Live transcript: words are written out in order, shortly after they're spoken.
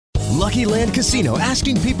Lucky Land Casino,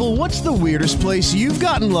 asking people, what's the weirdest place you've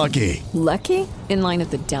gotten lucky? Lucky? In line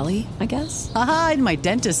at the deli, I guess? Aha, in my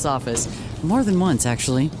dentist's office. More than once,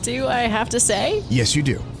 actually. Do I have to say? Yes, you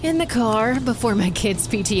do. In the car before my kids'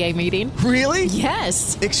 PTA meeting. Really?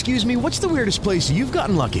 Yes. Excuse me, what's the weirdest place you've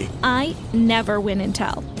gotten lucky? I never win and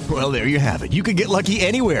tell. Well, there you have it. You can get lucky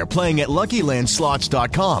anywhere, playing at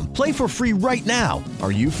LuckyLandSlots.com. Play for free right now.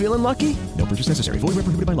 Are you feeling lucky? No purchase necessary. Void where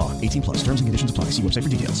prohibited by law. 18 plus. Terms and conditions apply. See website for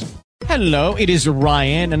details. Hello, it is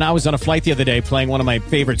Ryan, and I was on a flight the other day playing one of my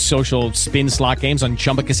favorite social spin slot games on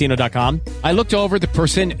ChumbaCasino.com. I looked over at the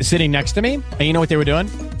person sitting next to me, and you know what they were doing?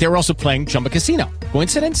 They were also playing Chumba Casino.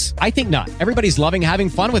 Coincidence? I think not. Everybody's loving having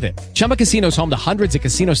fun with it. Chumba Casino is home to hundreds of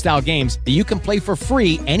casino-style games that you can play for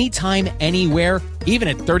free anytime, anywhere, even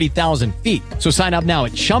at 30,000 feet. So sign up now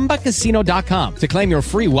at ChumbaCasino.com to claim your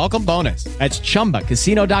free welcome bonus. That's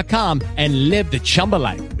ChumbaCasino.com and live the Chumba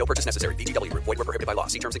life. No purchase necessary. VGW. Void where prohibited by law.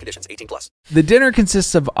 See terms and conditions. 18 plus. The dinner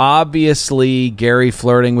consists of obviously Gary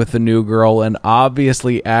flirting with the new girl and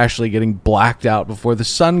obviously Ashley getting blacked out before the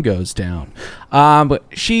sun goes down. But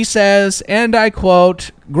she says, and I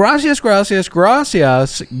quote, "Gracias, gracias,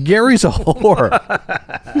 gracias. Gary's a whore."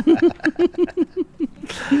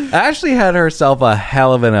 Ashley had herself a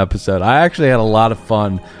hell of an episode. I actually had a lot of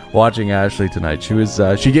fun watching Ashley tonight. She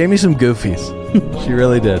gave me some goofies. She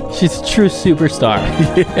really did. She's a true superstar.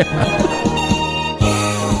 Yeah.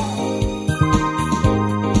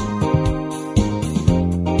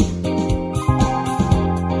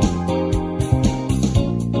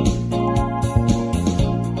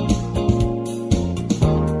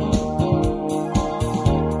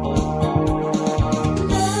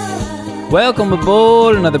 Welcome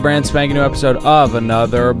aboard another brand spanking new episode of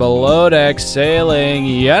another Below Deck Sailing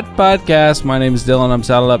Yacht Podcast. My name is Dylan. I'm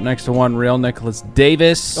saddled up next to one real Nicholas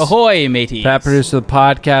Davis. Ahoy, mateys. Pat, producer of the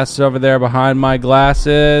podcast, is over there behind my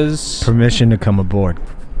glasses. Permission to come aboard.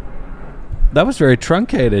 That was very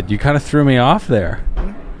truncated. You kind of threw me off there.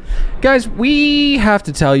 Guys, we have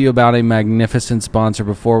to tell you about a magnificent sponsor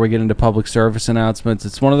before we get into public service announcements.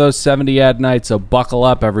 It's one of those 70 ad nights, so buckle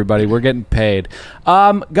up, everybody. We're getting paid.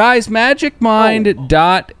 Guys,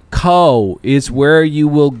 magicmind.co is where you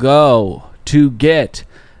will go to get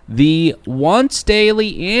the once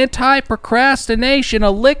daily anti-procrastination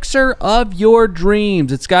elixir of your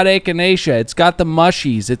dreams. It's got echinacea. It's got the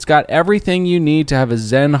mushies. It's got everything you need to have a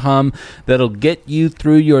zen hum that'll get you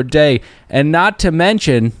through your day. And not to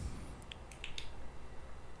mention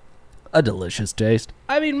a delicious taste.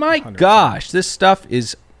 I mean, my 100%. Gosh, this stuff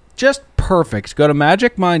is just perfect. Go to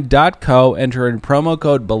magicmind.co, enter in promo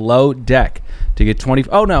code BELOWDECK to get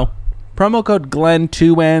promo code Glenn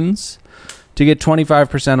 2N's to get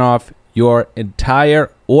 25% off your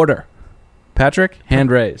entire order. Patrick,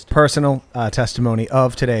 hand raised. Personal testimony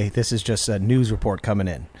of today. This is just a news report coming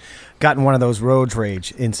in. Gotten one of those road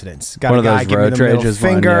rage incidents. Got a guy giving me the middle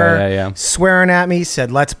finger, swearing at me,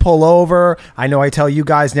 said, "Let's pull over." I know I tell you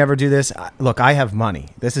guys never do this. Look, I have money.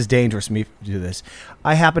 This is dangerous for me to do this.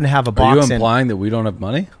 I happen to have a box. Are you implying that we don't have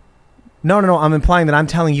money? No. I'm implying that I'm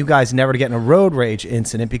telling you guys never to get in a road rage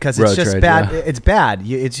incident because it's just bad. Yeah. It's bad.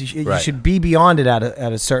 You should be beyond it at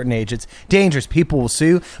a certain age. It's dangerous. People will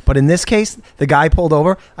sue. But in this case, the guy pulled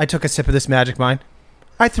over. I took a sip of this Magic Mind.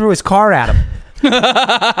 I threw his car at him.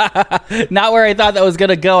 Not where I thought that was going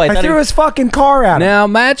to go. I threw his fucking car at him. Now,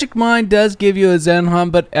 Magic Mind does give you a zen hum,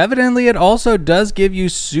 but evidently it also does give you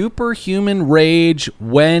superhuman rage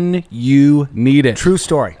when you need it. True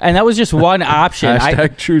story. And that was just one option.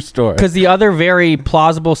 Hashtag true story. Because the other very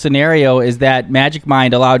plausible scenario is that Magic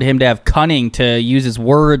Mind allowed him to have cunning to use his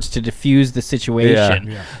words to diffuse the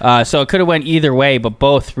situation. Yeah. So it could have went either way, but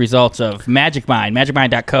both results of Magic Mind,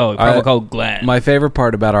 magicmind.co, promo code Glenn. My favorite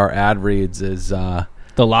part about our ad reads is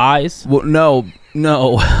the lies. Well, no.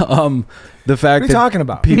 The fact that talking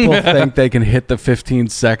about? People think they can hit the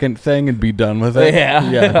 15-second thing and be done with it.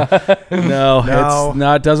 Yeah. No, it's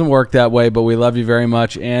not. It doesn't work that way. But we love you very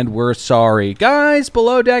much, and we're sorry, guys.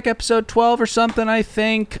 Below Deck episode 12 or something, I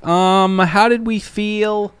think. How did we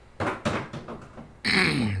feel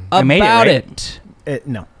about it?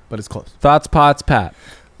 No, but it's close. Thoughts, Pots, Pat.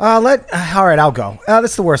 All right, I'll go.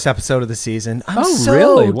 This is the worst episode of the season. I'm so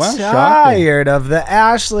really? Wow, tired of the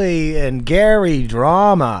Ashley and Gary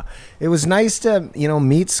drama. It was nice to,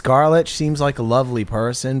 meet Scarlett. She seems like a lovely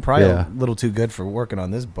person. Probably a little too good for working on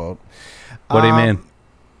this boat. What do you mean?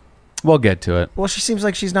 We'll get to it. Well, she seems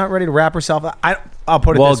like she's not ready to wrap herself up. I'll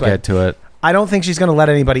put it this way. We'll get to it. I don't think she's going to let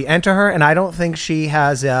anybody enter her, and I don't think she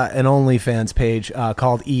has an OnlyFans page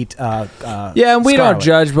called Eat. And we don't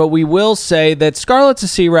judge, but we will say that Scarlett's a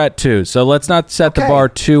C-rat too. So let's not set the bar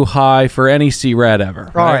too high for any C-rat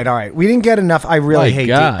ever. All right. We didn't get enough. I really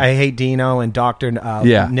hate Dino and Dr.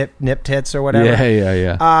 Nip Tits or whatever.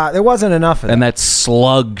 Yeah. There wasn't enough of that. And that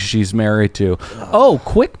slug she's married to. Oh,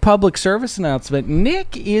 quick public service announcement.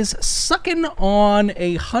 Nick is sucking on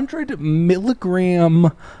 100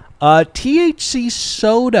 milligram THC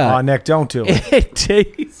soda. Oh, Nick, don't do it. It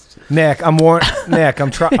tastes. Nick, I'm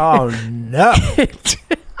trying. Oh, no.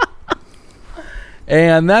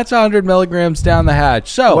 And that's 100 milligrams down the hatch.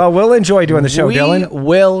 So, well, we'll enjoy doing the show, Dylan. We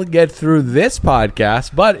will get through this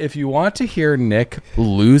podcast, but if you want to hear Nick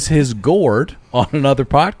lose his gourd on another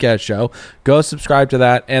podcast show, go subscribe to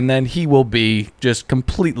that, and then he will be just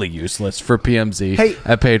completely useless for PMZ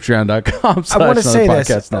at patreon.com. I want to say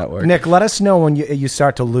this, network. Nick, let us know when you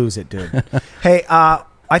start to lose it, dude. Hey,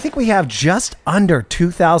 I think we have just under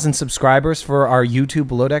 2,000 subscribers for our YouTube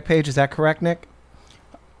Below Deck page. Is that correct, Nick?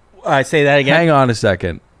 Say that again. Hang on a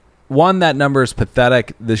second. One, that number is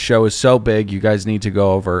pathetic. This show is so big, you guys need to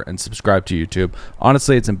go over and subscribe to YouTube.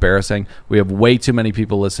 Honestly, it's embarrassing. We have way too many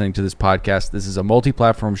people listening to this podcast. This is a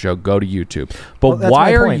multi-platform show. Go to YouTube. But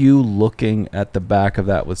why are you looking at the back of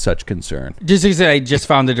that with such concern? Just because I just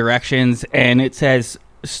found the directions, and it says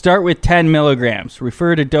start with 10 milligrams.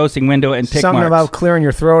 Refer to dosing window and tick Something marks. about clearing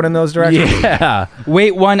your throat in those directions? Yeah.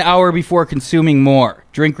 Wait 1 hour before consuming more.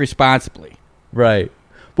 Drink responsibly. Right.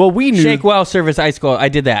 Well, we knew. Shake well, service ice cold. I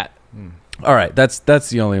did that. All right, that's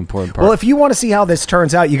the only important part. Well, if you want to see how this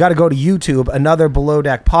turns out, you got to go to YouTube, another Below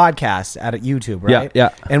Deck podcast at YouTube, right? Yeah.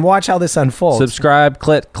 And watch how this unfolds. Subscribe,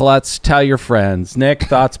 klutz, tell your friends. Nick,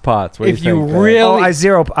 thoughts, pots. What If do you you think? really, I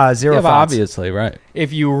zero thoughts. Obviously, right.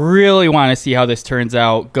 If you really want to see how this turns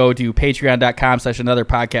out, go to patreon.com/another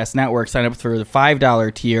podcast network. Sign up for the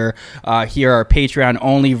 $5 tier. Hear our Patreon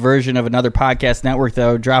only version of Another Podcast Network that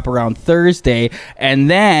will drop around Thursday, and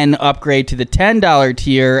then upgrade to the $10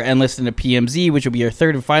 tier and listen to PMZ, which will be our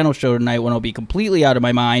third and final show tonight when I'll be completely out of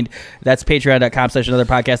my mind. That's patreon.com/another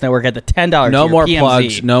podcast network at the $10 tier. No more PMZ.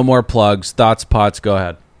 plugs. No more plugs. Thoughts, pots. Go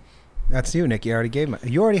ahead. That's you, Nick. You already gave me.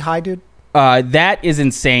 You already high, dude? That is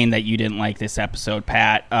insane that you didn't like this episode,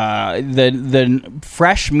 Pat. The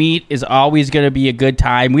fresh meat is always going to be a good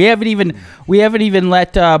time. We haven't even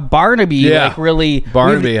let Barnaby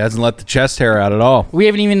Barnaby hasn't let the chest hair out at all. We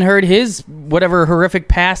haven't even heard his whatever horrific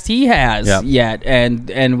past he has yet,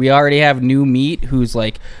 and we already have new meat who's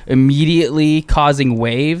like immediately causing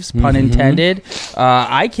waves, pun intended.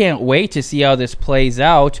 I can't wait to see how this plays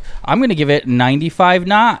out. I'm going to give it 95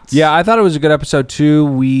 knots. Yeah, I thought it was a good episode too.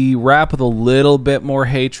 We wrap with a little bit more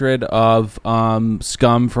hatred of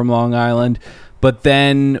scum from Long Island, but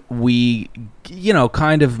then we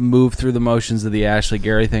kind of move through the motions of the Ashley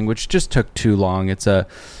Gary thing, which just took too long. It's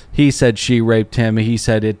he said she raped him, he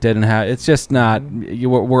said it didn't have. It's just not.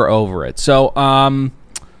 We're over it. So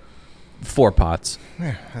 4 pots.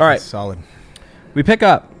 Yeah, all right, solid. We pick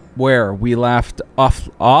up where we left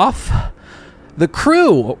off. The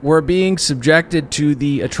crew were being subjected to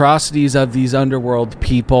the atrocities of these underworld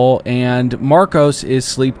people, and Marcos is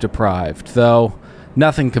sleep deprived, though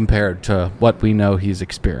nothing compared to what we know he's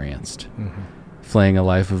experienced. Fleeing a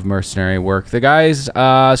life of mercenary work. The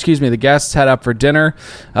guests head up for dinner.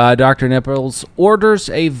 Dr. Nipples orders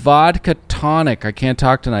a vodka tonic. I can't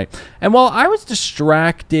talk tonight. And while I was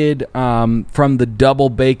distracted from the double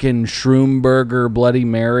bacon shroom burger Bloody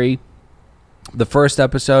Mary, the first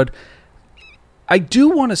episode, I do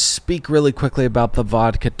want to speak really quickly about the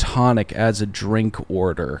vodka tonic as a drink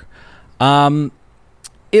order.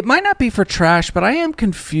 It might not be for trash, but I am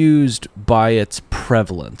confused by its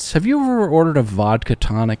prevalence. Have you ever ordered a vodka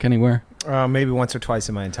tonic anywhere? Maybe once or twice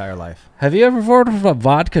in my entire life. Have you ever ordered a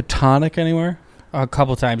vodka tonic anywhere? A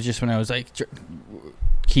couple times, just when I was like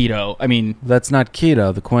keto. I mean, that's not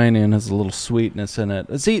keto. The quinine has a little sweetness in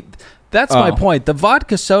it. See, that's my point. The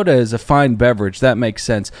vodka soda is a fine beverage. That makes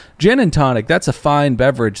sense. Gin and tonic, that's a fine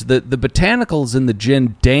beverage. The botanicals in the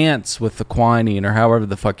gin dance with the quinine, or however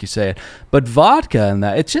the fuck you say it. But vodka and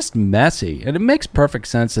that, it's just messy. And it makes perfect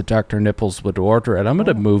sense that Dr. Nipples would order it. I'm going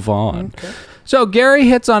to move on. Okay. So Gary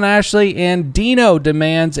hits on Ashley, and Dino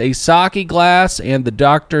demands a sake glass, and the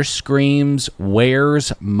doctor screams,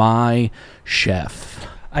 "Where's my chef?"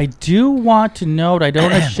 I do want to note, I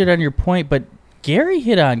don't want to shit on your point, but Gary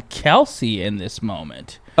hit on Kelsey in this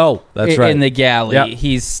moment. Oh, that's right. In the galley. Yep.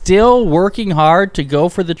 He's still working hard to go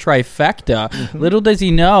for the trifecta. Mm-hmm. Little does he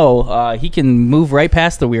know, he can move right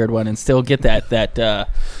past the weird one and still get that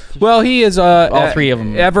well, he is all three of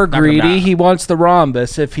them. Ever greedy. He wants the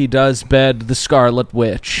rhombus if he does bed the Scarlet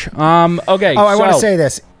Witch. Okay. I want to say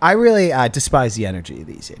this. I really despise the energy of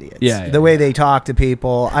these idiots. The way they talk to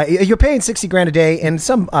people. You're paying $60,000 a day, and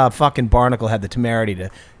some fucking barnacle had the temerity to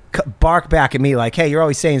bark back at me like, hey, you're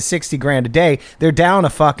always saying $60,000 a day. They're down a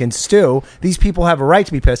fucking stew. These people have a right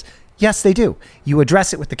to be pissed. Yes, they do. You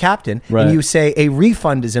address it with the captain, and you say a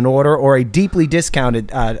refund is in order, or a deeply discounted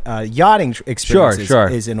yachting experience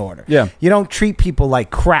is in order. Yeah. You don't treat people like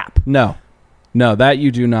crap. No, that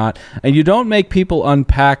you do not. And you don't make people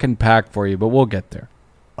unpack and pack for you, but we'll get there.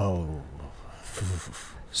 Oh.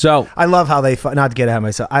 So I love how they not to get ahead of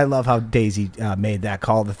myself. I love how Daisy made that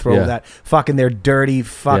call to throw that fucking their dirty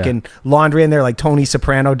fucking laundry in there like Tony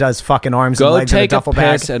Soprano does fucking arms and legs in a duffel bag. Go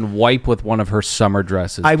take a piss and wipe with one of her summer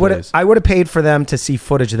dresses. I would have paid for them to see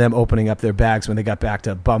footage of them opening up their bags when they got back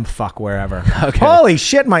to bumfuck wherever. Okay. Holy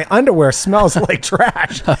shit, my underwear smells like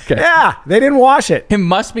trash. Okay. Yeah, they didn't wash it. It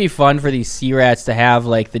must be fun for these sea rats to have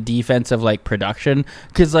like the defensive like production,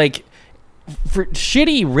 because like, for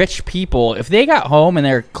shitty rich people, if they got home and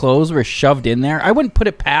their clothes were shoved in there, I wouldn't put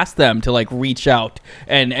it past them to like reach out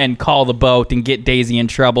and call the boat and get Daisy in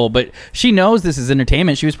trouble. But she knows this is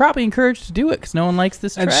entertainment. She was probably encouraged to do it because no one likes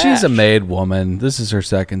this trash. And she's a maid woman. This is her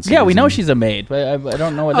second season. Yeah, we know she's a maid, but I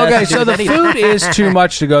don't know what that has to do with anything. Food is too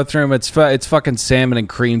much to go through. It's fucking salmon and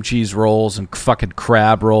cream cheese rolls and fucking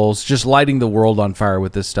crab rolls. Just lighting the world on fire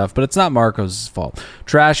with this stuff. But it's not Marco's fault.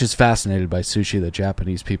 Trash is fascinated by sushi that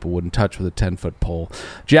Japanese people wouldn't touch with a 10-foot pole.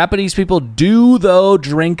 Japanese people do, though,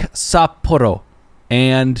 drink Sapporo.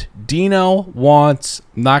 And Dino wants,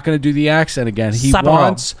 I'm not going to do the accent again, he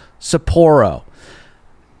wants Sapporo.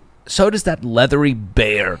 So does that leathery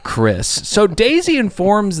bear, Chris. So Daisy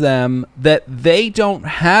informs them that they don't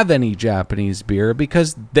have any Japanese beer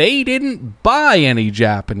because they didn't buy any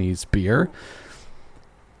Japanese beer.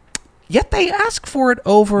 Yet they ask for it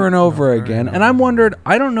over and over again. And I'm wondering,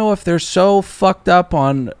 I don't know if they're so fucked up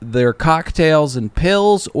on their cocktails and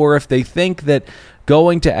pills, or if they think that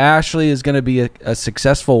going to Ashley is going to be a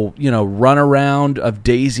successful, runaround of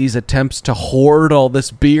Daisy's attempts to hoard all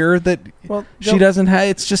this beer that she doesn't have.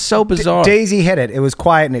 It's just so bizarre. Daisy hit it. It was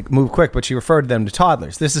quiet and it moved quick, but she referred them to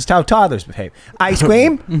toddlers. This is how toddlers behave. Ice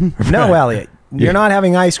cream? No, Elliot. You're not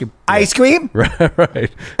having ice cream. Ice cream?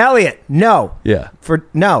 Right. Elliot, no. Yeah.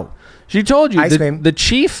 No. She told you, the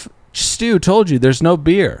chief Stu told you there's no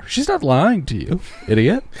beer. She's not lying to you,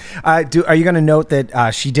 idiot. Are you going to note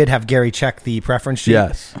that she did have Gary check the preference sheet?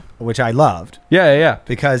 Yes. Which I loved. Yeah.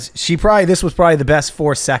 Because this was probably the best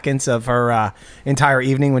 4 seconds of her entire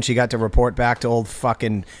evening when she got to report back to old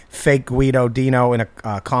fucking fake Guido Dino in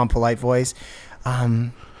a calm, polite voice.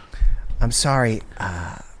 I'm sorry.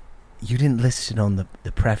 You didn't list it on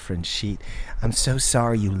the preference sheet. I'm so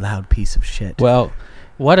sorry, you loud piece of shit. Well...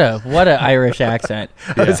 What a Irish accent.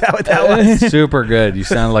 Yeah. Is that what that was? Super good. You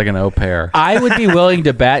sound like an au pair. I would be willing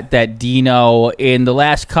to bet that Dino, in the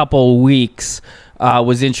last couple weeks,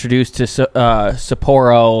 was introduced to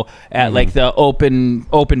Sapporo at like the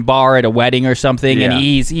open bar at a wedding or something, and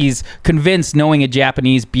he's convinced knowing a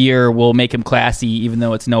Japanese beer will make him classy, even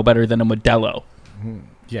though it's no better than a Modelo. Mm-hmm.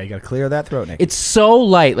 Yeah, you got to clear that throat, Nick. It's so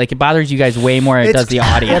light, like it bothers you guys way more than it does the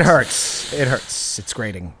audience. It hurts. It's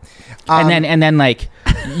grating. And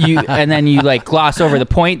then you like gloss over the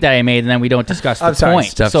point that I made, and then we don't discuss the point.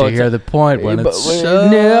 It's tough to hear the point when it's so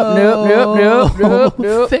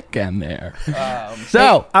nope. thick in there.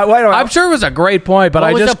 I'm sure it was a great point, but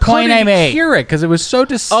I just couldn't hear it because it was so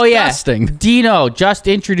disgusting. Oh, yeah. Dino just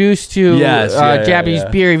introduced to Japanese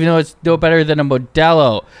beer, even though it's no better than a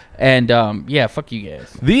Modelo. And fuck you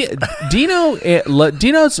guys.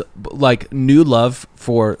 Dino's like new love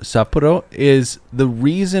for Sapporo is the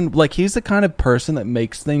reason. Like he's the kind of person that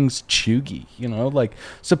makes things chuggy. Like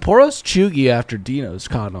Sapporo's chuggy after Dino's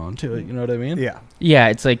caught on to it. You know what I mean? Yeah.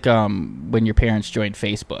 It's like when your parents joined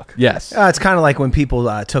Facebook. Yes. It's kind of like when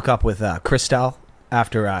people took up with Cristal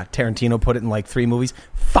after Tarantino put it in like 3 movies.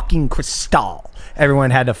 Fucking Cristal.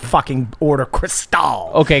 Everyone had to fucking order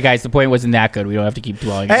Cristal. Okay, guys, the point wasn't that good. We don't have to keep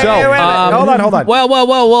dwelling. Hey, hold on.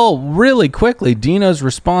 Well, really quickly, Dino's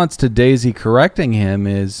response to Daisy correcting him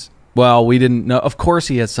is, well, we didn't know. Of course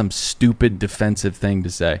he has some stupid defensive thing to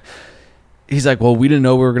say. He's like, well, we didn't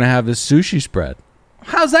know we were going to have this sushi spread.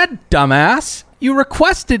 How's that, dumbass? You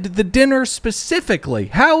requested the dinner specifically.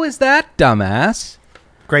 How is that, dumbass?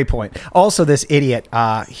 Great point. Also, this idiot,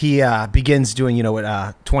 he begins doing, what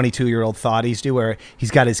 22-year-old thotties do, where he's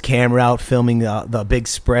got his camera out filming the big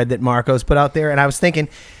spread that Marco's put out there. And I was thinking,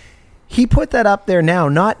 he put that up there now,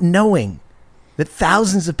 not knowing that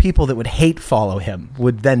thousands of people that would hate follow him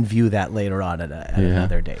would then view that later on at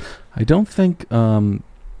another date. I don't think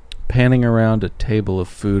panning around a table of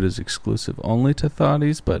food is exclusive only to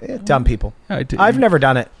thotties, but dumb people. I've never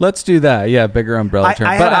done it. Let's do that. Yeah, bigger umbrella term.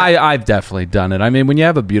 I've definitely done it. I mean, when you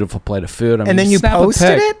have a beautiful plate of food, and then you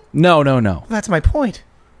posted it? No. Well, that's my point.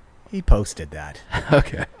 He posted that.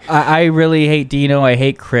 Okay. I really hate Dino. I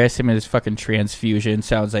hate Chris. Him and his fucking transfusion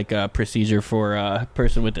sounds like a procedure for a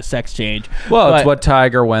person with a sex change. Well, it's what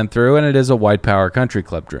Tiger went through, and it is a White Power Country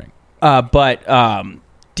Club drink. But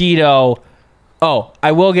Dino. Oh,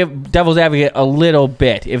 I will give devil's advocate a little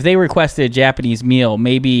bit. If they requested a Japanese meal,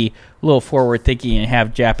 maybe a little forward thinking and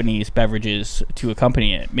have Japanese beverages to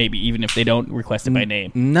accompany it. Maybe even if they don't request it by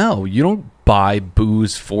name. No, you don't buy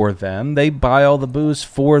booze for them. They buy all the booze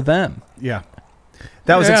for them. Yeah.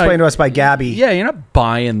 That was explained to us by Gabby. Yeah, you're not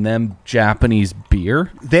buying them Japanese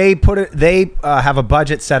beer. They have a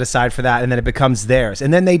budget set aside for that, and then it becomes theirs.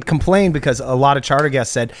 And then they'd complain because a lot of charter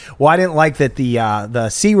guests said, "Well, I didn't like that the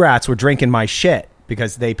Sea Rats were drinking my shit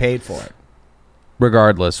because they paid for it."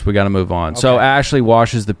 Regardless, we got to move on. Okay. So Ashley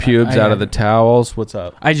washes the pubes out of the towels. What's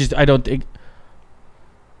up? I don't think.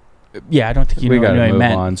 Yeah, I don't think we got to move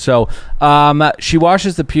on. So she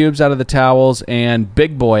washes the pubes out of the towels, and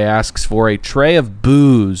Big Boy asks for a tray of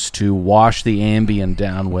booze to wash the Ambien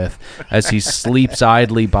down with as he sleeps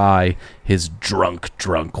idly by his drunk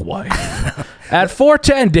wife. At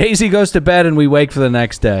 4:10, Daisy goes to bed, and we wake for the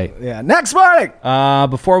next day. Yeah, next morning!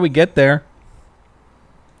 Before we get there,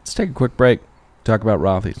 let's take a quick break. Talk about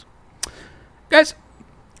Rothy's. Guys,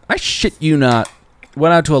 I shit you not.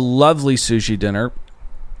 Went out to a lovely sushi dinner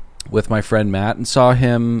with my friend Matt and saw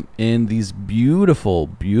him in these beautiful,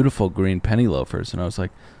 beautiful green penny loafers. And I was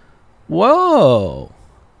like, whoa.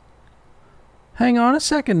 Hang on a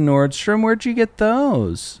second, Nordstrom. Where'd you get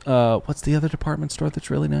those? What's the other department store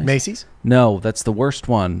that's really nice? Macy's? No, that's the worst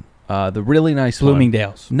one. The really nice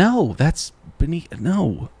Bloomingdale's. one. No, that's beneath.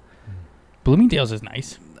 No. Bloomingdale's is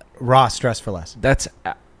nice. Ross, Dress for Less. That's...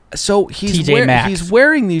 So he's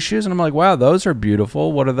wearing these shoes, and I'm like, wow, those are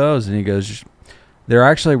beautiful. What are those? And he goes... They're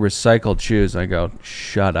actually recycled shoes. I go,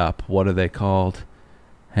 shut up. What are they called?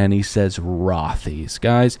 And he says Rothy's.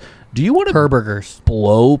 Guys, do you want to Herbergers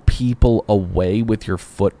blow people away with your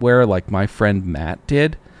footwear like my friend Matt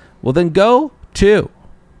did? Well, then go to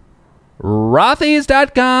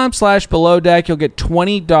Rothys.com/belowdeck. You'll get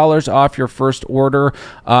 $20 off your first order.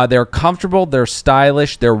 They're comfortable, they're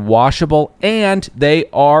stylish, they're washable, and they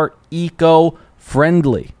are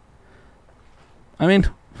eco-friendly. I mean...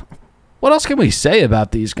 what else can we say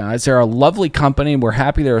about these guys? They're a lovely company, and we're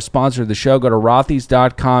happy they're a sponsor of the show. Go to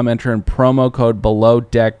Rothys.com, enter in promo code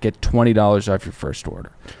BELOWDECK, get $20 off your first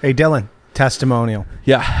order. Hey, Dylan, testimonial.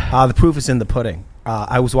 Yeah. The proof is in the pudding.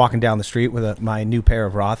 I was walking down the street with my new pair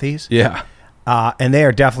of Rothys. Yeah. And they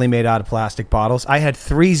are definitely made out of plastic bottles. I had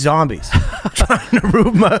 3 zombies trying to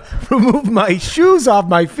remove my shoes off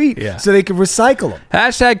my feet so they could recycle them.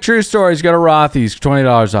 Hashtag true stories. Go to Rothys,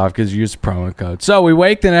 $20 off because you use the promo code. So we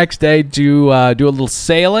wake the next day to do a little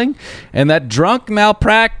sailing, and that drunk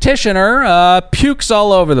malpractitioner pukes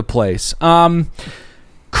all over the place.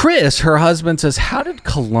 Chris, her husband, says, how did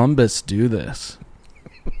Columbus do this?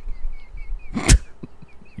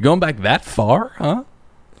 You going back that far, huh?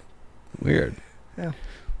 Weird. Yeah.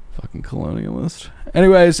 Fucking colonialist.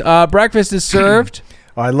 Anyways, breakfast is served.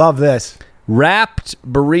 Oh, I love this. Wrapped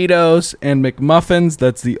burritos and McMuffins.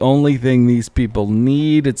 That's the only thing these people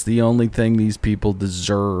need. It's the only thing these people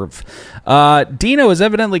deserve. Dino is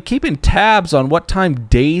evidently keeping tabs on what time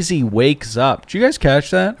Daisy wakes up. Did you guys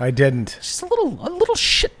catch that? I didn't. Just a little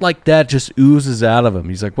shit like that just oozes out of him.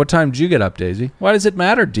 He's like, what time did you get up, Daisy? Why does it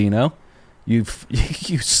matter, Dino? You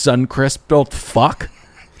Suncrisp old fuck.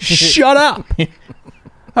 Shut up.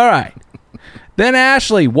 All right. Then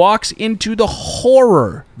Ashley walks into the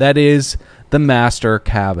horror that is the master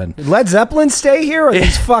cabin. Did Led Zeppelin stay here, or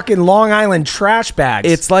these fucking Long Island trash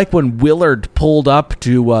bags? It's like when Willard pulled up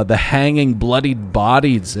to the hanging bloodied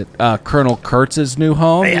bodies at Colonel Kurtz's new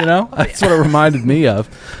home, you know? That's what it reminded me of.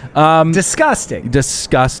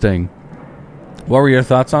 Disgusting. What were your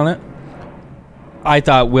thoughts on it? I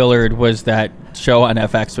thought Willard was that show on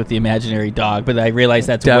FX with the imaginary dog, but I realized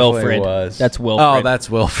that's Definitely Wilfred. That's Wilfred. Oh, that's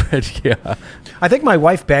Wilfred, yeah. I think my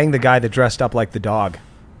wife banged the guy that dressed up like the dog.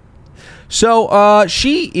 So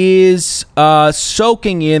she is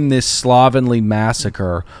soaking in this slovenly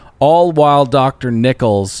massacre All while Dr.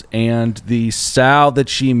 Nichols and the sow that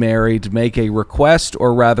she married make a request,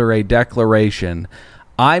 or rather a declaration.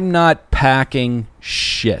 I'm not packing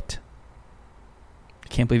shit. I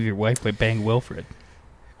can't believe your wife would bang Wilfred.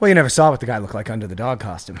 Well, you never saw what the guy looked like under the dog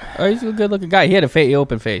costume. Oh, he's a good-looking guy. He had a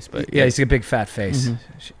open face, but yeah, he's got a big fat face.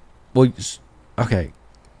 Well, okay.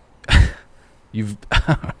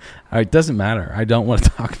 It doesn't matter. I don't want to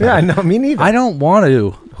talk about it. Yeah, no, me neither. I don't want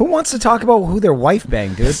to. Who wants to talk about who their wife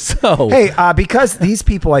banged, dude? So, hey, because these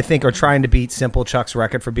people, I think, are trying to beat Simple Chuck's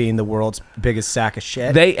record for being the world's biggest sack of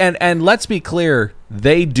shit. They and let's be clear,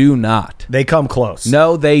 they do not. They come close.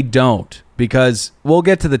 No, they don't. Because we'll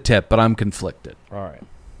get to the tip, but I'm conflicted. All right.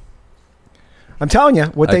 I'm telling you,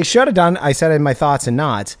 what they should have done, I said in my thoughts and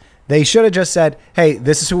nods, they should have just said, hey,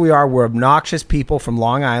 this is who we are. We're obnoxious people from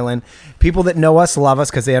Long Island. People that know us love us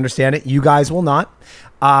because they understand it. You guys will not.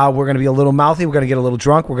 We're going to be a little mouthy. We're going to get a little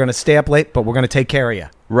drunk. We're going to stay up late, but we're going to take care of you.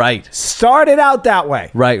 Right. Start it out that way.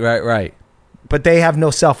 Right. But they have no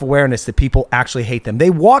self-awareness that people actually hate them. They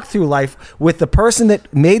walk through life with the person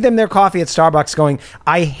that made them their coffee at Starbucks going,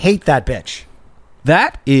 I hate that bitch.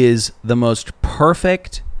 That is the most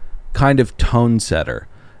perfect kind of tone setter.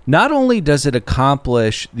 Not only does it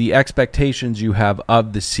accomplish the expectations you have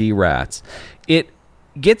of the Sea Rats, it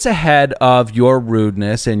gets ahead of your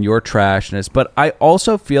rudeness and your trashness, but I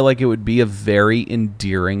also feel like it would be a very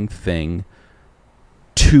endearing thing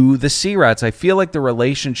to the Sea Rats. I feel like the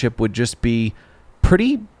relationship would just be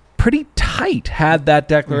pretty tight had that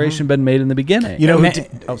declaration been made in the beginning. You know,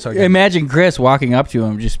 imagine Chris walking up to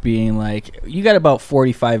him just being like, you got about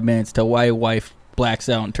 45 minutes till my wife blacks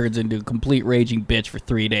out and turns into a complete raging bitch for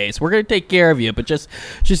 3 days. We're going to take care of you, but just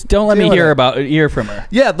don't let me hear from her.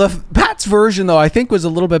 Yeah, the Pat's version, though, I think was a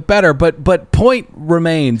little bit better, but point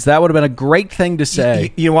remains. That would have been a great thing to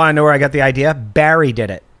say. You want to know where I got the idea? Barry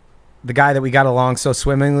did it. The guy that we got along so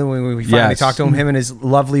swimmingly when we finally talked to him and his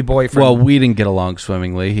lovely boyfriend. Well, we didn't get along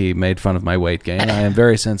swimmingly. He made fun of my weight gain. I am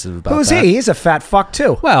very sensitive about that. Who's he? He's a fat fuck,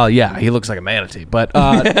 too. Well, yeah, he looks like a manatee. But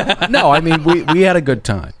no, I mean, we had a good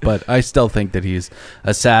time. But I still think that he's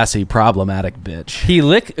a sassy, problematic bitch.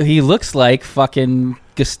 He looks like fucking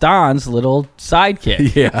Gaston's little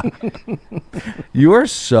sidekick. Yeah. You are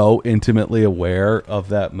so intimately aware of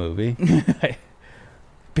that movie.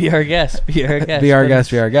 Be our guest. Be our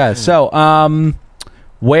guest. So,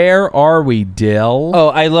 where are we, Dill? Oh,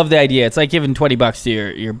 I love the idea. It's like giving $20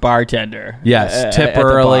 to your bartender. Yes, tip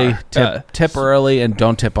early. Tip early and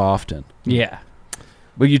don't tip often. Yeah.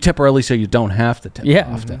 Well, you tip early so you don't have to tip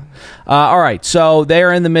often. Mm-hmm. All right, so they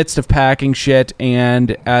are in the midst of packing shit,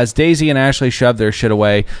 and as Daisy and Ashley shove their shit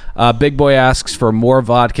away, Big Boy asks for more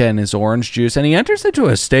vodka in his orange juice, and he enters into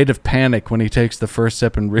a state of panic when he takes the first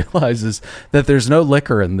sip and realizes that there's no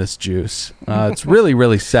liquor in this juice. It's really,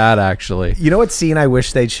 really sad, actually. You know what scene I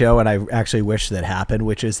wish they'd show, and I actually wish that happened,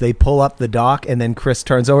 which is they pull up the dock, and then Chris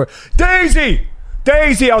turns over,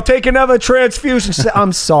 Daisy, I'll take another transfusion.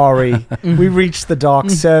 I'm sorry. We reached the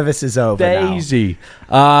dock. Service is over Daisy.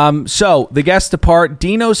 So the guests depart.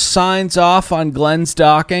 Dino signs off on Glenn's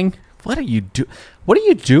docking. What are you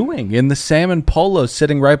doing in the salmon polo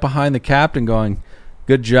sitting right behind the captain going,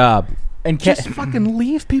 good job. And just fucking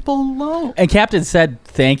leave people alone. And Captain said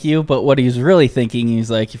thank you, but what he's really thinking,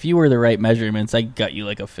 he's like, if you were the right measurements, I gut you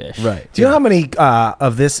like a fish. Right. Do you know how many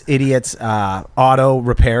of this idiot's auto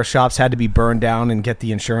repair shops had to be burned down and get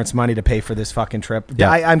the insurance money to pay for this fucking trip?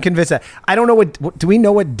 Yeah. I'm convinced that. I don't know what do we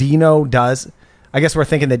know what Dino does? I guess we're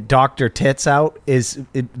thinking that Dr. Tits Out is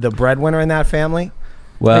the breadwinner in that family.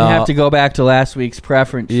 Well, we have to go back to last week's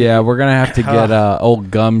preference. Yeah, we're gonna have to get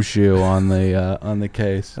old Gumshoe on the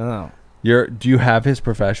case. Oh. Do you have his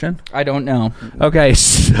profession? I don't know. Okay,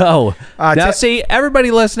 so now see,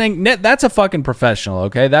 everybody listening, that's a fucking professional.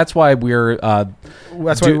 Okay, that's why we're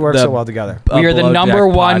that's why we work so well together. We are the number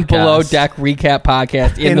one Below Deck recap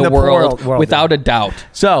podcast in the world without a doubt.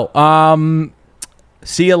 So,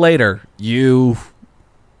 see you later. You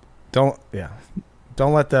don't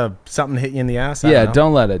let something hit you in the ass. Yeah,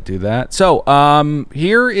 don't let it do that. So,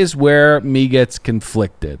 here is where me gets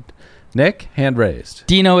conflicted. Nick, hand raised.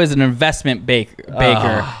 Dino is an investment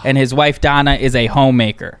baker, and his wife Donna is a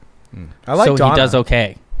homemaker. I like so Donna. He does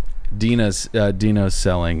okay. Dino's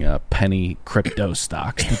selling penny crypto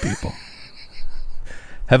stocks to people.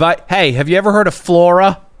 Have you ever heard of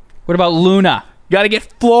Flora? What about Luna? You got to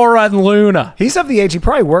get Flora and Luna. He's of the age. He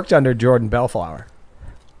probably worked under Jordan Bellflower.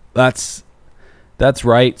 That's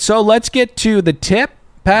right. So let's get to the tip,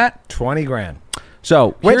 Pat. $20,000.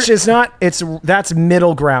 So, which is not, that's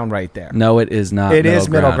middle ground right there. No, it is not. It is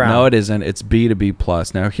middle ground. No, it isn't. It's B to B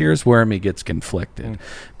plus. Now, here's where me gets conflicted,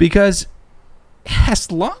 because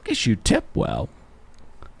as long as you tip well,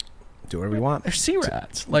 Do whatever we want. They're sea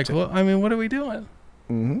rats. Like, well, I mean, what are we doing?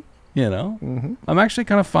 Mm-hmm. You know? Mm-hmm. I'm actually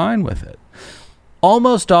kind of fine with it.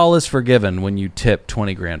 Almost all is forgiven when you tip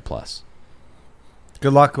 20 grand plus.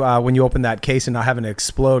 Good luck when you open that case and not having it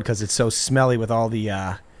explode because it's so smelly with all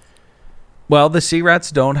the... Well, the sea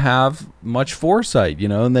rats don't have much foresight, you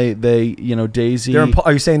know, and they Daisy...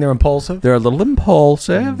 Are you saying they're impulsive? They're a little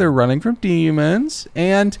impulsive. They're running from demons.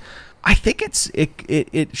 And I think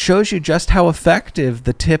it shows you just how effective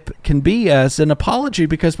the tip can be as an apology,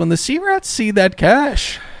 because when the sea rats see that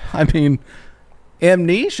cash, I mean...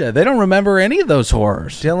 amnesia. They don't remember any of those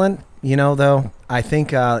horrors. Dylan, you know, though, I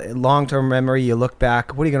think long-term memory, you look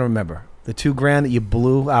back, what are you going to remember? The $2,000 that you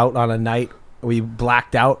blew out on a night where you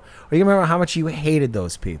blacked out? Or you remember how much you hated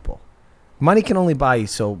those people? Money can only buy you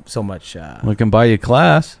so much. It can buy you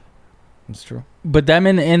class. That's true. But them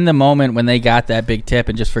in the moment when they got that big tip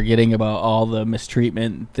and just forgetting about all the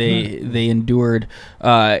mistreatment they endured,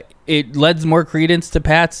 it lends more credence to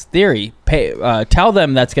Pat's theory. Tell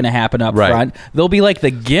them that's going to happen up front. They'll be like the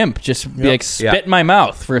gimp, just be like, spit in my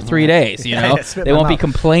mouth for 3 days. You know, they won't be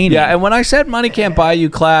complaining. Yeah, and when I said money can't buy you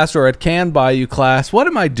class, or it can buy you class, what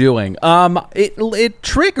am I doing? It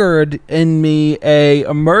triggered in me a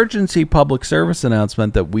emergency public service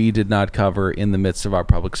announcement that we did not cover in the midst of our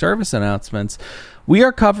public service announcements. We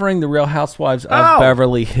are covering The Real Housewives of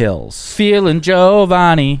Beverly Hills. Feeling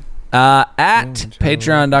Giovanni. At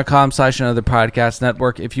patreon.com/another podcast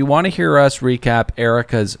network. If you want to hear us recap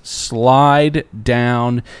Erica's slide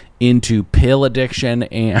down into pill addiction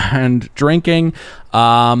and drinking,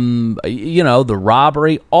 the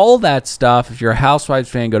robbery, all that stuff. If you're a Housewives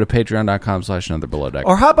fan, go to patreon.com/anotherbelow-deck.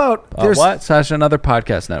 Or how about /another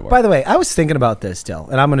podcast network. By the way, I was thinking about this, Dill,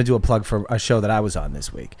 and I'm going to do a plug for a show that I was on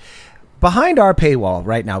this week. Behind our paywall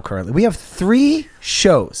right now, currently, we have 3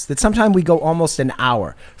 shows that sometimes we go almost an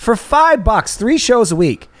hour for $5, 3 shows a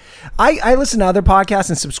week. I listen to other podcasts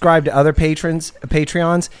and subscribe to other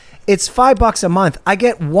Patreons. It's $5 a month. I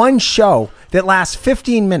get 1 show that lasts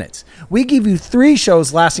 15 minutes. We give you 3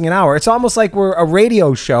 shows lasting an hour. It's almost like we're a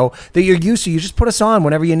radio show that you're used to. You just put us on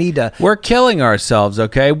whenever you need to. We're killing ourselves,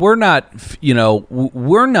 okay? We're not,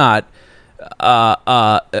 we're not...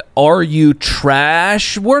 are you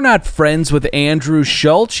trash? We're not friends with Andrew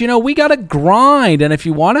Schultz. You know, we got to grind. And if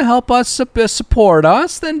you want to help us support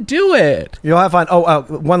us, then do it. You'll have fun.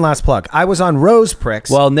 One last plug. I was on Rose Pricks.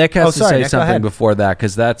 Well, Nick has to say something before that,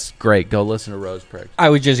 because that's great. Go listen to Rose Pricks. I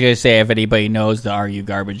was just going to say, if anybody knows the Are You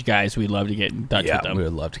Garbage guys, we'd love to get in touch with them. We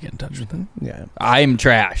would love to get in touch with them. Yeah. I'm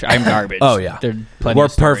trash. I'm garbage. Oh, yeah. We're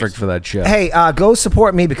perfect for that show. Hey, go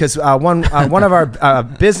support me, because one of our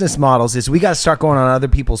business models is we got to start going on other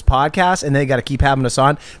people's podcasts, and they got to keep having us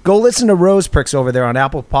on. Go listen to Rose Pricks over there on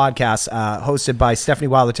Apple Podcasts, hosted by Stephanie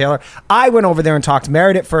Wilder Taylor. I went over there and talked to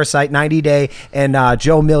Married at First Sight, 90 Day, and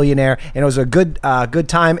Joe Millionaire, and it was a good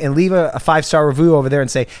time. And leave a 5-star review over there and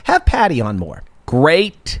say, have Patty on more.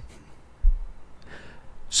 Great.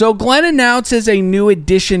 So Glenn announces a new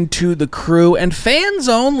addition to the crew, and Fans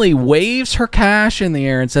Only waves her cash in the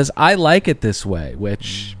air and says, I like it this way,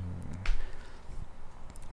 which...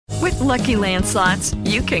 With Lucky Land Slots,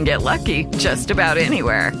 you can get lucky just about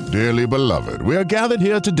anywhere. Dearly beloved, we are gathered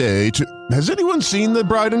here today to... Has anyone seen the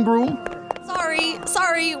bride and groom?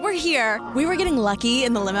 Sorry, we're here. We were getting lucky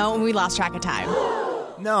in the limo and we lost track of time.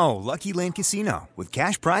 No, Lucky Land Casino, with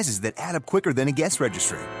cash prizes that add up quicker than a guest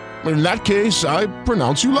registry. In that case, I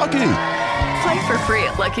pronounce you lucky. Play for free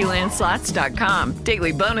at LuckyLandSlots.com.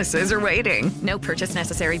 Daily bonuses are waiting. No purchase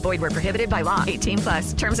necessary. Void where prohibited by law.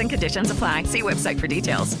 18+. Terms and conditions apply. See website for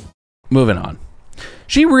details. Moving on.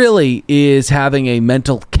 She really is having a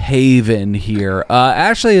mental cave-in here.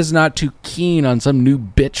 Ashley is not too keen on some new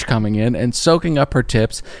bitch coming in and soaking up her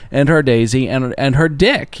tips and her Daisy and her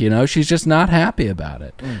dick. You know, she's just not happy about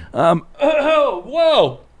it.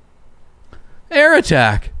 Whoa! Air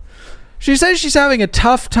attack. She says she's having a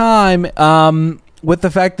tough time with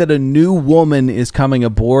the fact that a new woman is coming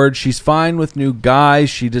aboard. She's fine with new guys.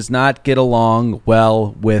 She does not get along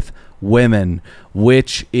well with women,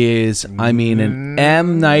 which is, I mean, an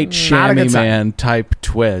M. Night Shyamalan type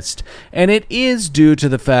twist. And it is due to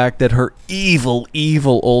the fact that her evil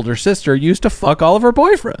older sister used to fuck all of her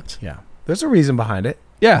boyfriends. Yeah. There's a reason behind it.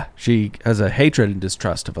 Yeah. She has a hatred and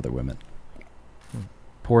distrust of other women.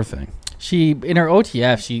 Poor thing. She, in her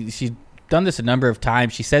OTF, she's done this a number of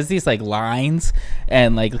times. She says these like lines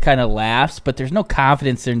and like kind of laughs, but there's no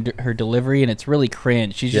confidence in her delivery, and it's really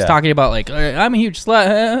cringe. She's just talking about like, I'm a huge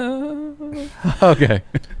slut. Okay.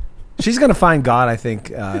 She's gonna find God, I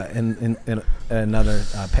think, in another.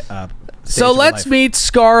 So let's meet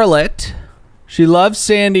Scarlett. She loves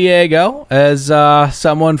San Diego, as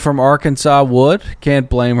someone from Arkansas would. Can't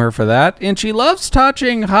blame her for that. And she loves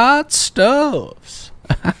touching hot stoves.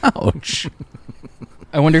 Ouch.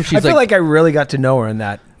 I wonder if she's I feel like I really got to know her in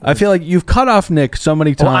that. I feel like you've cut off Nick so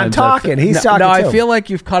many times. Well, I'm talking. He's talking No, too. I feel like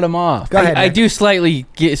you've cut him off. Go ahead, I do slightly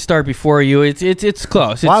start before you. It's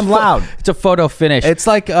close. Well, I'm loud. It's a photo finish. It's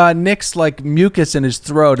like Nick's like mucus in his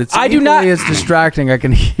throat. It's I do not. as distracting. I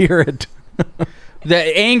can hear it.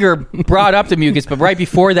 The anger brought up the mucus, but right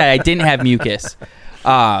before that, I didn't have mucus.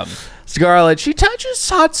 Scarlett, she touches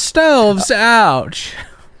hot stoves. Ouch.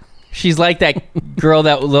 She's like that girl,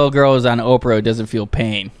 that little girl who's on Oprah who doesn't feel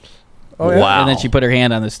pain. Oh, yeah? Wow. And then she put her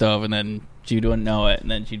hand on the stove, and then she wouldn't know it,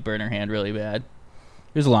 and then she'd burn her hand really bad. It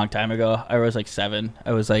was a long time ago. I was like 7.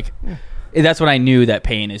 I was like, that's when I knew that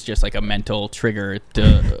pain is just like a mental trigger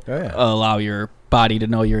to allow your body to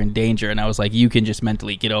know you're in danger. And I was like, you can just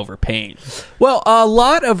mentally get over pain. Well, a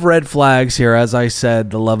lot of red flags here. As I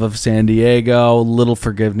said, the love of San Diego, little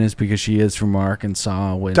forgiveness because she is from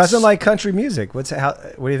Arkansas. Doesn't like country music. What do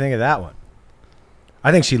you think of that one?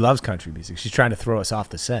 I think she loves country music. She's trying to throw us off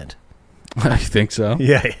the scent. I think so.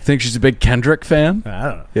 Yeah. Think she's a big Kendrick fan? I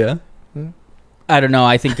don't know. Yeah. I don't know.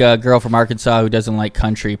 I think a girl from Arkansas who doesn't like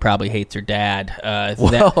country probably hates her dad.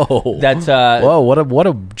 Whoa. That's whoa, what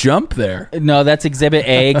a jump there. No, that's Exhibit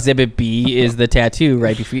A. Exhibit B is the tattoo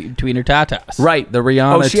right between her tatas. Right, the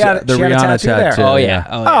Rihanna she had a tattoo there. Oh yeah.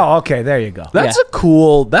 Oh, okay, there you go. That's a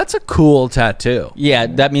cool tattoo. Yeah,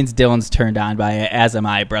 that means Dylan's turned on by it, as am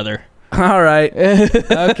I, brother. All right.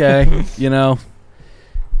 Okay.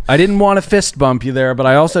 I didn't want to fist bump you there, but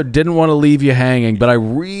I also didn't want to leave you hanging. But I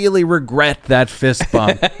really regret that fist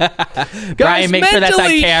bump. Brian, make sure that's on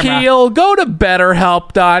camera. Heal, go to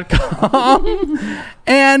BetterHelp.com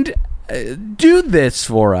and do this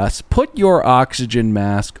for us. Put your oxygen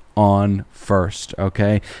mask on first,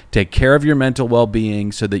 okay? Take care of your mental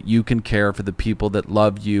well-being so that you can care for the people that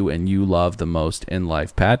love you and you love the most in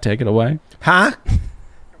life. Pat, take it away. Huh?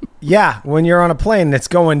 Yeah, when you're on a plane that's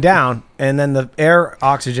going down and then the air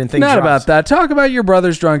oxygen thing Not drops. about that. Talk about your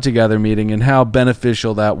Brothers Drunk Together meeting and how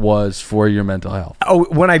beneficial that was for your mental health. Oh,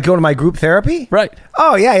 when I go to my group therapy? Right.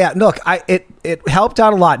 Oh, yeah. Look, it helped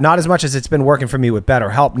out a lot. Not as much as it's been working for me with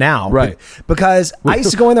BetterHelp now. Right. Because I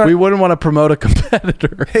used to go in there. We wouldn't want to promote a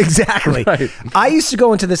competitor. Exactly. Right. I used to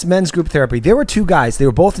go into this men's group therapy. There were 2 guys. They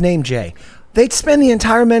were both named Jay. They'd spend the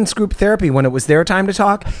entire men's group therapy when it was their time to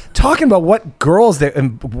talk, talking about what girls they,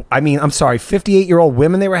 58-year-old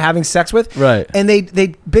women they were having sex with. Right. And they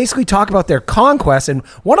basically talk about their conquests. And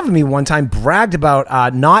one of them, one time, bragged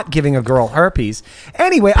about not giving a girl herpes.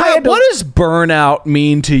 Anyway, what does burnout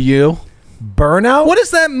mean to you? Burnout? What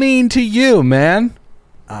does that mean to you, man?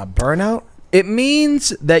 Burnout? It means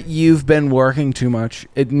that you've been working too much.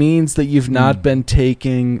 It means that you've not been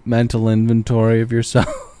taking mental inventory of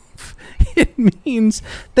yourself. It means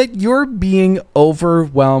that you're being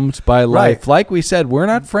overwhelmed by life. Right. Like we said, we're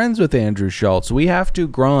not friends with Andrew Schultz. We have to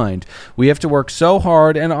grind. We have to work so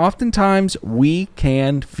hard, and oftentimes we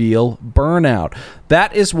can feel burnout.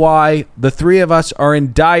 That is why the 3 of us are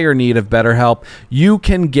in dire need of BetterHelp. You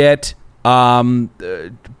can get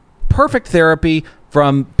perfect therapy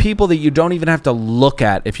from people that you don't even have to look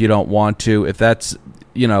at if you don't want to. If that's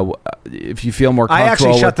if you feel more comfortable. I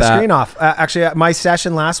actually shut the that. screen off. Actually, at my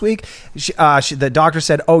session last week, the doctor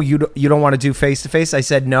said, "Oh, you don't want to do face to face?" I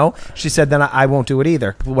said, "No." She said, "Then I won't do it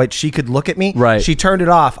either." Wait, she could look at me. Right. She turned it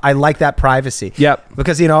off. I like that privacy. Yep.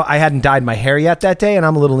 Because I hadn't dyed my hair yet that day, and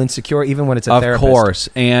I'm a little insecure, even when it's a therapist. Of course,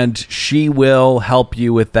 and she will help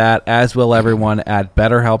you with that, as will everyone at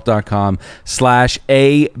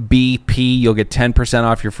BetterHelp.com/ABP. You'll get 10%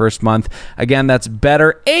 off your first month. Again, that's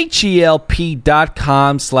BetterHelp.com/ABP.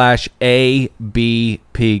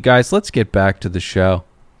 Guys, let's get back to the show.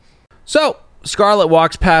 So, Scarlett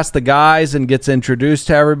walks past the guys and gets introduced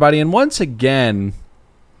to everybody. And once again,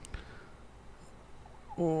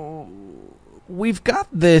 we've got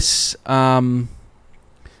this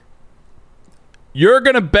you're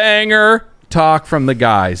going to bang her talk from the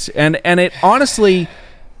guys. And it honestly...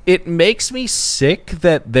 It makes me sick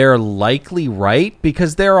that they're likely right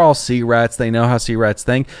because they're all sea rats. They know how sea rats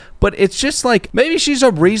think. But it's just like maybe she's a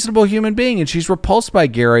reasonable human being and she's repulsed by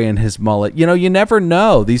Gary and his mullet. You never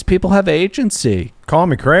know. These people have agency. Call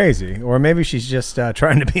me crazy. Or maybe she's just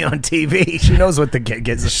trying to be on TV. She knows what the kid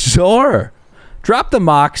gets. Sure. Drop the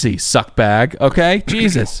moxie, suckbag, okay?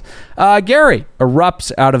 Jesus. Gary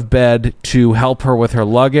erupts out of bed to help her with her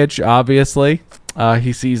luggage, obviously.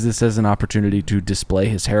 He sees this as an opportunity to display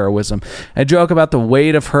his heroism and joke about the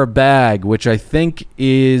weight of her bag, which I think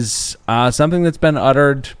is something that's been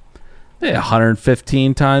uttered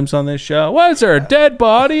 115 times on this show. What is there, a dead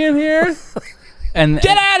body in here? And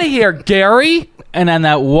get out of here, Gary. And on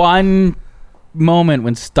that one moment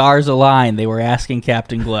when stars aligned, they were asking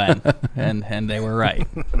Captain Glenn, and they were right.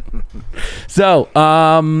 So,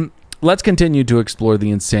 let's continue to explore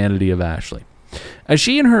the insanity of Ashley. As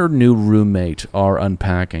she and her new roommate are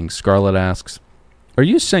unpacking, Scarlett asks, "Are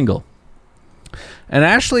you single?" And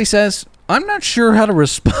Ashley says, "I'm not sure how to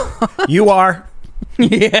respond." You are.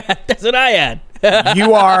 Yeah, that's what I had.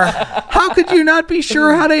 You are. How could you not be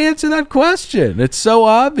sure how to answer that question? It's so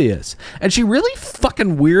obvious. And she really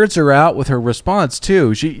fucking weirds her out with her response,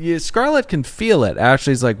 too. Scarlett can feel it.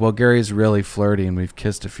 Ashley's like, "Well, Gary's really flirty and we've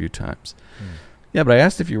kissed a few times." Yeah, but I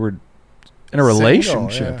asked if you were in a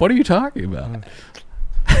relationship. Yeah. What are you talking about?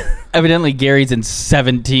 Evidently, Gary's in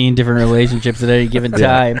 17 different relationships at any given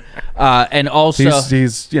time. And also,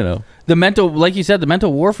 he's the mental, like you said, the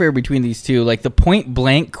mental warfare between these two, like the point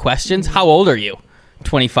blank questions. How old are you?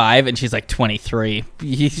 25, and she's like 23.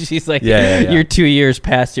 She's like, you're 2 years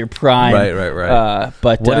past your prime. Right.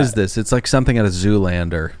 But what is this? It's like something at a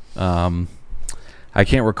Zoolander. I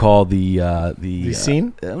can't recall the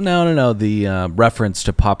scene. No. The reference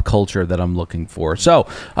to pop culture that I'm looking for. So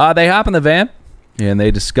they hop in the van and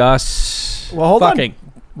they discuss. Well, hold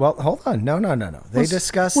on. No. They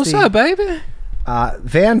discuss. What's up, baby?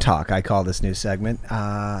 Van Talk, I call this new segment.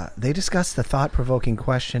 They discuss the thought-provoking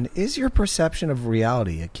question: is your perception of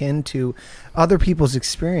reality akin to other people's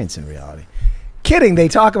experience in reality? Kidding. They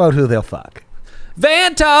talk about who they'll fuck.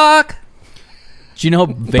 Van Talk. Do you know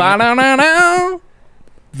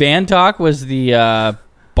Van Talk was the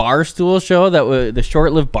Barstool show that was the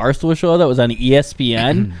short-lived Barstool show that was on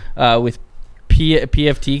ESPN with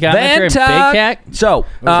PFT commentator and Big Cat. So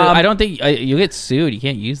I don't think you get sued. You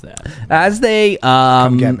can't use that. As they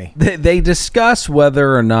come get me. They discuss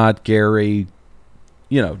whether or not Gary,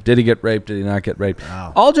 did he get raped? Did he not get raped?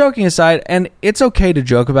 Wow. All joking aside, and it's okay to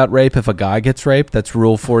joke about rape if a guy gets raped. That's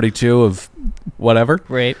Rule 42 of whatever.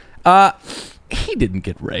 Rape. He didn't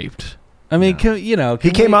get raped. I mean,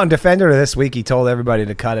 he came out and defended her this week. He told everybody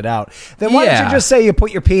to cut it out. Then why don't you just say you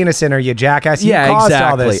put your penis in her, you jackass? You caused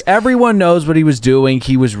exactly. all this. Everyone knows what he was doing.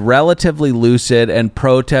 He was relatively lucid and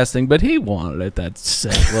protesting, but he wanted it. That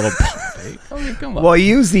sick little puppy. I mean, come on. Well, he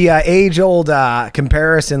used the age-old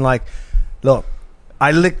comparison, like, look,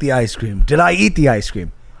 I licked the ice cream. Did I eat the ice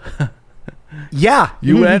cream? Yeah.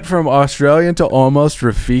 You went from Australian to almost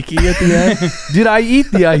Rafiki at the end? Did I eat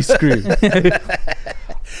the ice cream?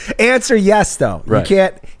 Answer yes, though. Right. You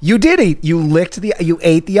can't. You did eat. You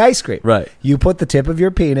ate the ice cream. Right. You put the tip of your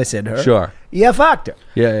penis in her. Sure. You fucked her.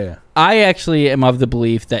 Yeah. I actually am of the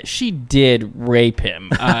belief that she did rape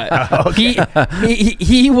him.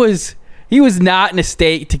 He was not in a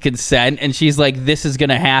state to consent, and she's like, "This is going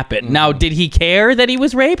to happen." Mm-hmm. Now, did he care that he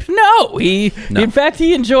was raped? No. In fact,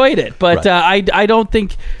 he enjoyed it. But I don't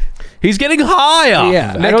think he's getting high off.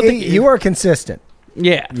 Yeah, Nicky, I don't think you are consistent.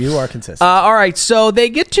 Yeah, you are consistent. All right, so they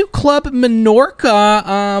get to Club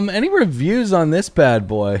Menorca. Any reviews on this bad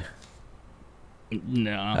boy?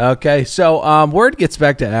 No. Okay, so word gets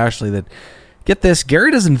back to Ashley that, get this, Gary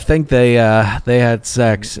doesn't think they had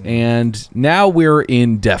sex, and now we're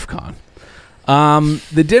in DEF CON.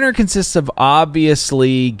 The dinner consists of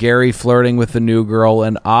obviously Gary flirting with the new girl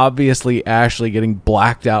and obviously Ashley getting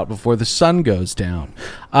blacked out before the sun goes down.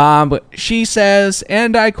 But she says,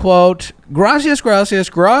 and I quote, "Gracias, gracias,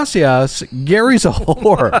 gracias, Gary's a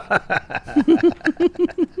whore."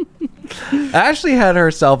 Ashley had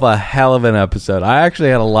herself a hell of an episode. I actually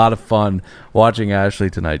had a lot of fun watching Ashley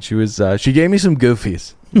tonight. She gave me some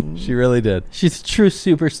goofies. She really did. She's a true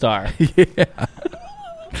superstar. Yeah.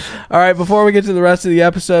 All right, before we get to the rest of the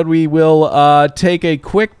episode, we will take a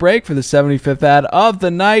quick break for the 75th ad of the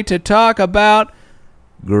night to talk about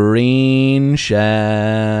Green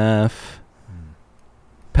Chef.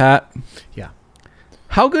 Pat? Yeah.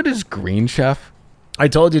 How good is Green Chef? I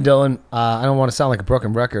told you, Dylan, I don't want to sound like a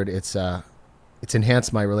broken record. It's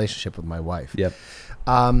enhanced my relationship with my wife. Yep.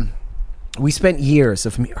 We spent years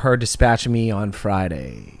of her dispatching me on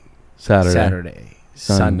Friday, Saturday,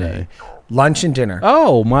 Sunday. Lunch and dinner.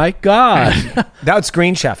 Oh, my God. That's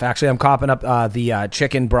Green Chef. Actually, I'm copping up the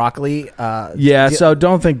chicken broccoli. So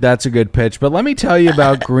don't think that's a good pitch. But let me tell you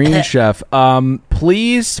about Green Chef.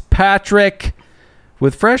 Please, Patrick,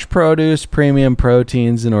 with fresh produce, premium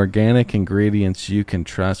proteins, and organic ingredients you can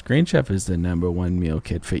trust, Green Chef is the #1 meal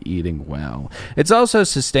kit for eating well. It's also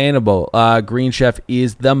sustainable. Green Chef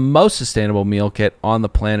is the most sustainable meal kit on the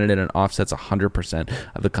planet, and it offsets 100%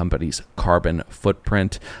 of the company's carbon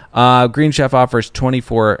footprint. Green Chef offers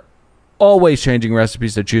 24 always changing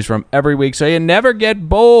recipes to choose from every week so you never get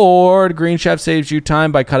bored. Green Chef saves you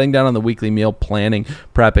time by cutting down on the weekly meal planning,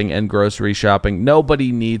 prepping, and grocery shopping.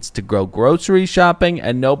 Nobody needs to go grocery shopping,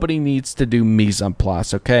 and nobody needs to do mise en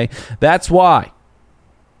place, okay? That's why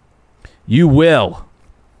you will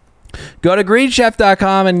go to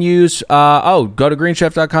greenchef.com and use go to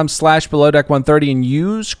greenchef.com/belowdeck130 and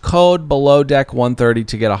use code belowdeck130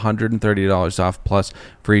 to get $130 off plus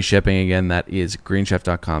free shipping. Again, that is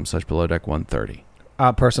greenchef.com/belowdeck130.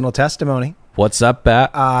 Personal testimony. What's up,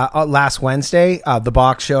 Bat? Last Wednesday, the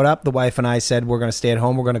box showed up. The wife and I said, we're going to stay at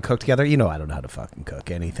home. We're going to cook together. You know I don't know how to fucking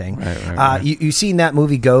cook anything. Right. You seen that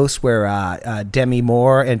movie Ghost where Demi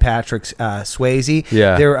Moore and Patrick Swayze,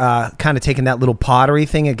 they're kind of taking that little pottery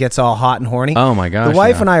thing. It gets all hot and horny. Oh, my gosh. The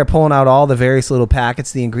wife and I are pulling out all the various little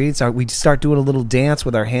packets, the ingredients. We just start doing a little dance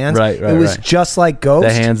with our hands. Right, it was just like Ghost.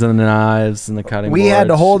 The hands and the knives and the cutting We boards. had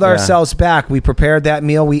to hold ourselves back. We prepared that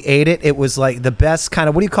meal. We ate it. It was like the best kind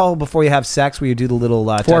of, what do you call it before you have sex where you do the little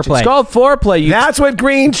foreplay. It's called foreplay. That's what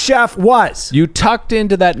Green Chef was. You tucked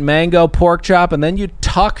into that mango pork chop, and then you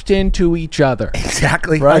tucked into each other.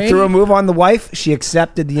 Exactly. Right? I threw a move on the wife. She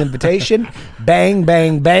accepted the invitation. Bang,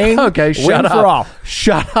 bang, bang. Okay, shut up. For all.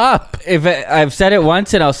 Shut up. I've said it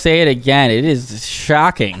once, and I'll say it again. It is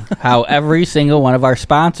shocking how every single one of our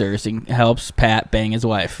sponsors helps Pat bang his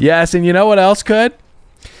wife. Yes, and you know what else could?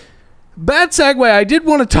 Bad segue. I did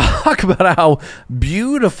want to talk about how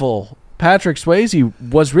beautiful Patrick Swayze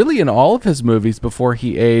was really in all of his movies before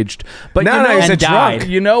he aged. But he's a drunk.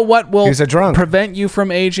 You know what will He's a drunk. prevent you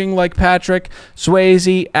from aging like Patrick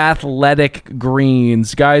Swayze? Athletic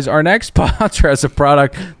Greens. Guys, our next sponsor has a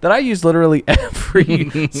product that I use literally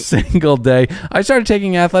every single day. I started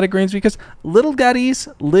taking Athletic Greens because little tiny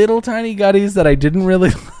gutties that I didn't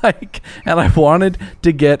really like, and I wanted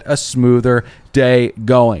to get a smoother day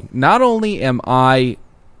going. Not only am I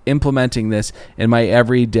implementing this in my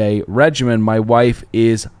everyday regimen, my wife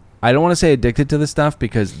is, I don't want to say addicted to this stuff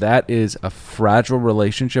because that is a fragile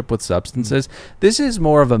relationship with substances. This is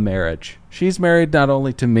more of a marriage. She's married not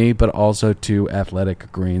only to me but also to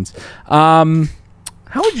Athletic Greens. How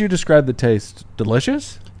would you describe the taste?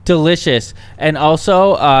 Delicious? Delicious. And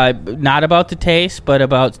also not about the taste but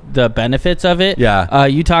about the benefits of it.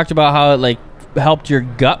 You talked about how it helped your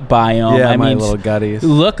gut biome. Yeah, my little gutties.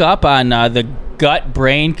 Look up on the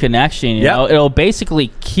gut-brain connection. You know, it'll basically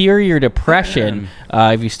cure your depression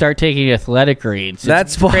if you start taking Athletic Greens.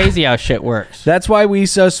 It's crazy how shit works. That's why we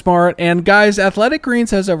so smart. And guys, Athletic Greens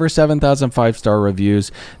has over 7,000 5-star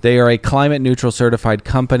reviews. They are a climate-neutral certified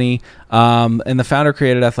company. And the founder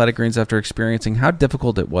created Athletic Greens after experiencing how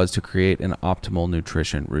difficult it was to create an optimal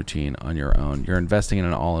nutrition routine on your own. You're investing in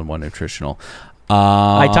an all-in-one nutritional.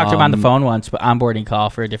 I talked to him on the phone once, but onboarding call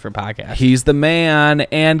for a different podcast. He's the man.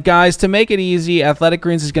 And guys, to make it easy, Athletic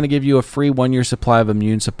Greens is going to give you a free 1-year supply of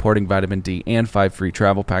immune-supporting vitamin D and 5 free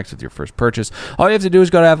travel packs with your first purchase. All you have to do is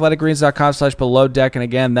go to athleticgreens.com/belowdeck. And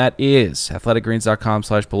again, that is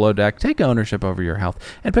athleticgreens.com/belowdeck. Take ownership over your health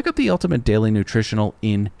and pick up the ultimate daily nutritional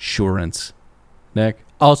insurance. Nick?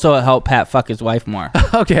 Also, it helped Pat fuck his wife more.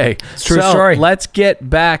 Okay. It's true story. Let's get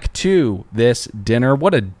back to this dinner.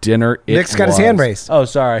 What a dinner it Nick's got his hand raised. Oh,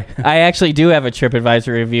 sorry. I actually do have a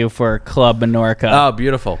TripAdvisor review for Club Menorca. Oh,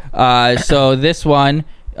 beautiful. So this one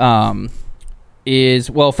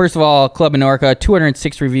is, well, first of all, Club Menorca,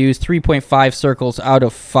 206 reviews, 3.5 circles out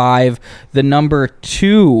of 5. The number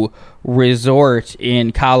 2 resort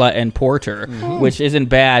in Cala and Porter, which isn't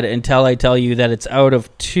bad until I tell you that it's out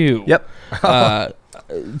of 2. Yep.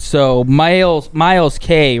 So Miles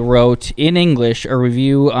K wrote in English a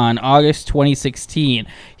review on August 2016.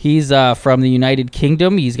 He's from the United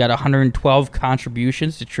Kingdom. He's got 112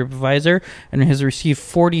 contributions to TripAdvisor and has received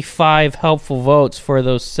 45 helpful votes for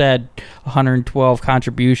those said 112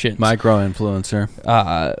 contributions. Micro-influencer.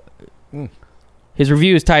 His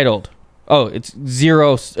review is titled, it's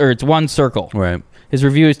 1 circle. Right. His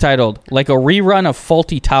review is titled, like a rerun of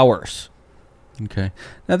Fawlty Towers. Okay.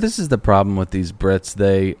 Now, this is the problem with these Brits.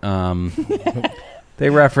 They they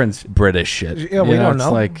reference British shit. Yeah, we don't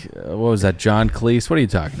know. Like, what was that, John Cleese? What are you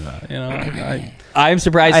talking about? You know, I'm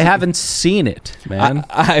surprised. I haven't seen it, man.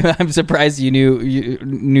 I'm surprised you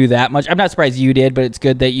knew that much. I'm not surprised you did, but it's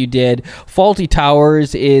good that you did. Fawlty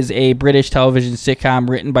Towers is a British television sitcom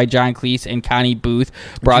written by John Cleese and Connie Booth.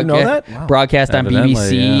 Did you know that? Wow. Broadcast on Evidently,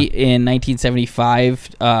 BBC in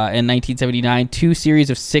 1975 and 1979. 2 series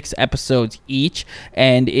of 6 episodes each,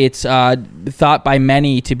 and it's thought by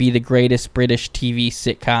many to be the greatest British TV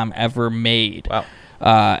sitcom ever made. Wow.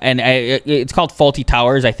 And it's called Fawlty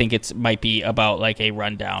Towers. I think it might be about like a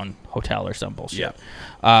rundown hotel or some bullshit.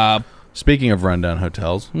 Yeah. Speaking of rundown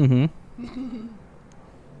hotels,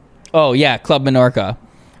 Oh, yeah, Club Menorca.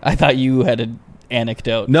 I thought you had an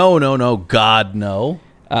anecdote. No. God, no.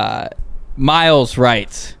 Miles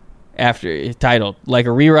writes, titled, like a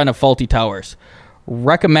rerun of Fawlty Towers.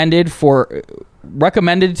 Recommended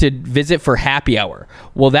to visit for happy hour.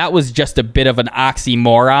 Well, that was just a bit of an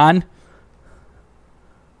oxymoron.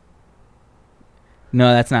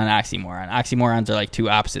 No, that's not an oxymoron. Oxymorons are like two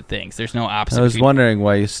opposite things. There's no opposite. I was wondering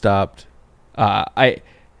why you stopped.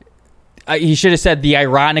 He should have said the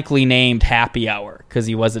ironically named happy hour because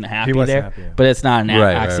he wasn't happy there. Happy, yeah. But it's not an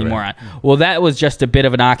oxymoron. Right. Well, that was just a bit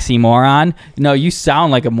of an oxymoron. No, you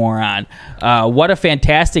sound like a moron. What a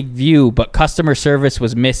fantastic view, but customer service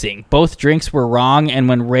was missing. Both drinks were wrong, and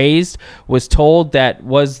when raised, was told that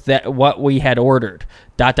what we had ordered. ...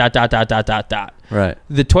 Right.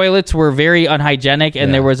 The toilets were very unhygienic,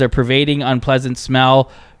 and there was a pervading unpleasant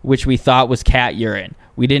smell, which we thought was cat urine.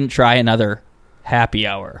 We didn't try another happy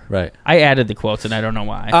hour. Right. I added the quotes, and I don't know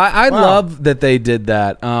why. I love that they did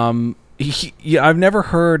that. I've never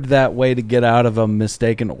heard that way to get out of a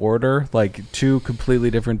mistaken order. Like two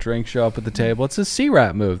completely different drinks show up at the table. It's a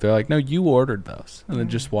C-Rat move. They're like, no, you ordered those, and then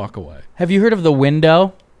just walk away. Have you heard of the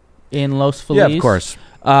Window in Los Feliz? Yeah, of course.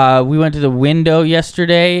 We went to the Window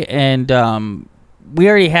yesterday, and we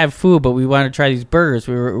already had food, but we wanted to try these burgers.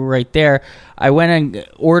 We were right there. I went and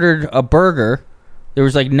ordered a burger. There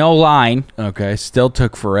was like no line. Okay, still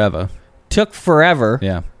took forever.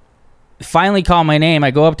 Yeah. Finally called my name.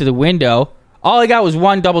 I go up to the window. All I got was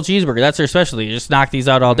one double cheeseburger. That's their specialty. You just knock these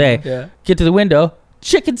out all day. Yeah. Get to the window.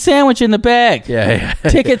 Chicken sandwich in the bag. Yeah.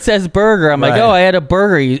 Ticket says burger. I'm like, I had a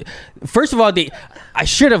burger. First of all, I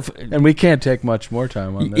should have. And we can't take much more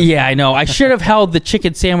time on this. Yeah, I know. I should have held the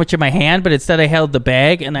chicken sandwich in my hand, but instead I held the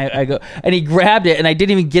bag, and I go, and he grabbed it, and I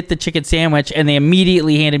didn't even get the chicken sandwich, and they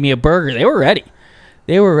immediately handed me a burger. They were ready.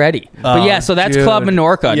 But yeah, so that's Club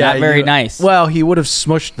Menorca. Not very nice. Well, he would have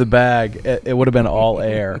smushed the bag. It would have been all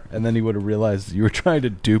air, and then he would have realized you were trying to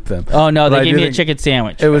dupe them. Oh, no, they gave me a chicken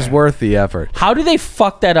sandwich. It was worth the effort. How do they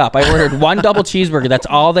fuck that up? I ordered one double cheeseburger. That's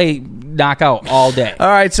all they knock out all day. All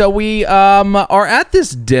right, so we are at this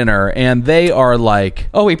dinner, and they are like...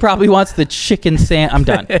 Oh, he probably wants the chicken sandwich. I'm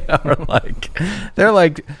done. They're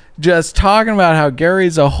like... just talking about how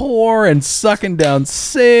Gary's a whore and sucking down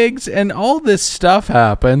cigs, and all this stuff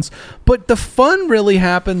happens. But the fun really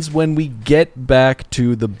happens when we get back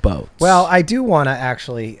to the boats. Well, I do want to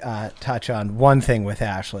actually touch on one thing with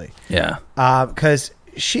Ashley. Yeah. Because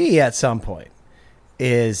she, at some point,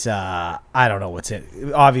 is, I don't know what's it.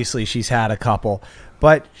 Obviously, she's had a couple.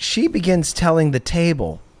 But she begins telling the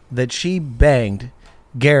table that she banged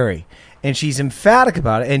Gary. And she's emphatic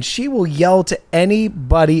about it, and she will yell to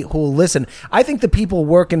anybody who will listen. I think the people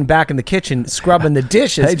working back in the kitchen, scrubbing the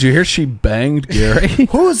dishes. Hey, did you hear she banged Gary?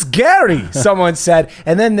 Who's Gary? Someone said.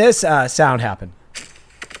 And then this sound happened.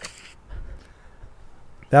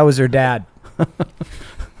 That was her dad.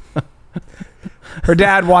 Her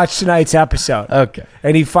dad watched tonight's episode. Okay.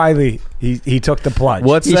 And he finally, he took the plunge.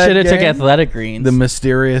 He should have took Athletic Greens. The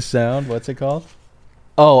mysterious sound. What's it called?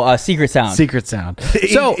 Oh, Secret Sound. Secret Sound.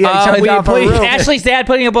 So, Ashley's dad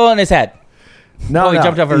putting a bullet in his head. No, he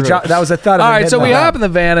jumped off a roof. That was a thud. All right, so we hop in the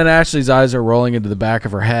van, and Ashley's eyes are rolling into the back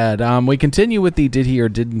of her head. We continue with the did he or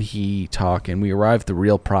didn't he talk, and we arrive at the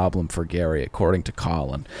real problem for Gary, according to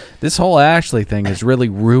Colin. This whole Ashley thing has really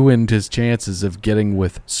ruined his chances of getting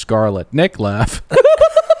with Scarlett. Nick, laugh.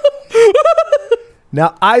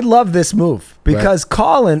 Now, I love this move because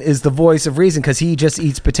Colin is the voice of reason because he just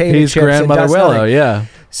eats potato chips. He's Grandmother Willow, yeah.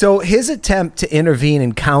 So his attempt to intervene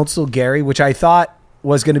and counsel Gary, which I thought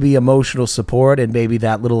was going to be emotional support and maybe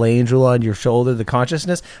that little angel on your shoulder, the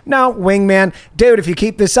consciousness. No, wingman. Dude, if you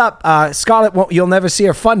keep this up, Scarlett, you'll never see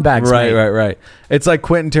her fun bags. Right. It's like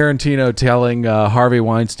Quentin Tarantino telling Harvey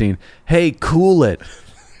Weinstein, hey, cool it.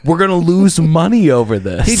 We're going to lose money over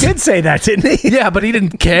this. He did say that, didn't he? Yeah, but he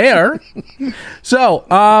didn't care. So,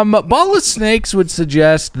 Ball of Snakes would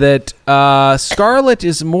suggest that Scarlett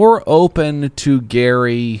is more open to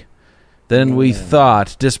Gary than we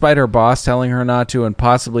thought, despite her boss telling her not to and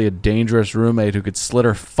possibly a dangerous roommate who could slit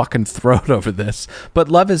her fucking throat over this. But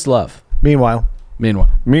love is love. Meanwhile,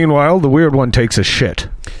 the weird one takes a shit.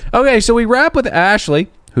 Okay, so we wrap with Ashley,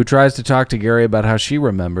 who tries to talk to Gary about how she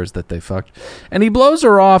remembers that they fucked. And he blows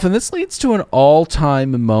her off, and this leads to an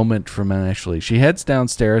all-time moment from Ashley. She heads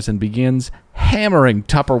downstairs and begins hammering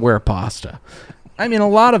Tupperware pasta. I mean, a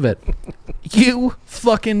lot of it. You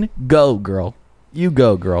fucking go, girl. You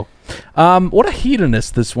go, girl. What a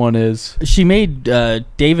hedonist this one is. She made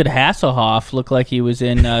David Hasselhoff look like he was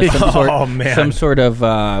in some sort of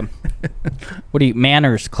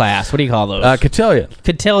manners class. What do you call those? Cotillion.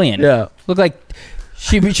 Cotillion. Yeah. Look like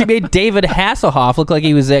She made David Hasselhoff look like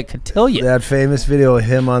he was at Cotillion. That famous video of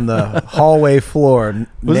him on the hallway floor.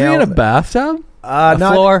 Was he in a bathtub?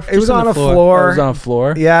 Floor. It was on a floor. It was on a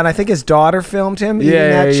floor. Yeah, and I think his daughter filmed him eating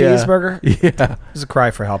that cheeseburger. Yeah. It was a cry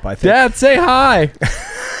for help, I think. Dad, say hi.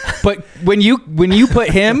 But when you put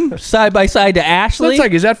him side by side to Ashley, looks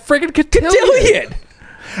like he's at freaking Cotillion.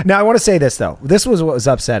 Now I want to say this though. This was what was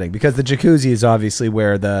upsetting because the jacuzzi is obviously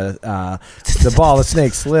where the ball of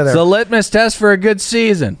snakes slither. It's a litmus test for a good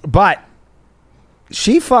season. But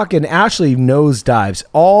Ashley nosedives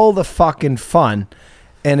all the fucking fun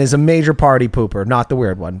and is a major party pooper, not the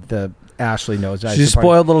weird one. The Ashley nosedives. She's a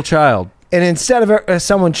spoiled little child. And instead of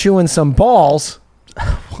someone chewing some balls,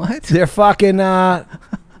 what? They're fucking.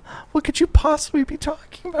 What could you possibly be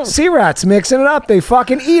talking about? Sea rats mixing it up. They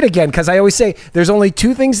fucking eat again. Because I always say there's only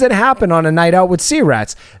two things that happen on a night out with sea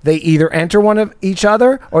rats. They either enter one of each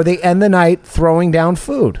other or they end the night throwing down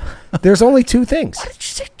food. There's only two things. Why did you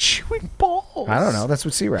say chewing balls? I don't know. That's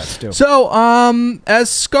what sea rats do. So, as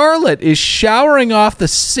Scarlett is showering off the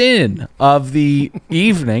sin of the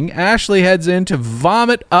evening, Ashley heads in to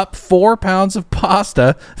vomit up 4 pounds of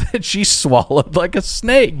pasta that she swallowed like a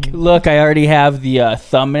snake. Look, I already have the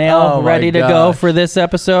thumbnail ready to go for this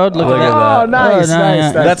episode. Look at that. Oh, nice,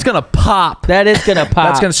 nice. That's going to pop. That is going to pop.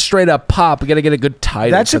 That's going to straight up pop. We got to get a good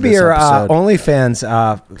title. That should be your OnlyFans.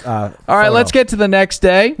 All right, let's get to the next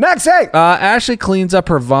day. Next day. Ashley cleans up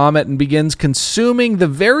her vomit and begins consuming the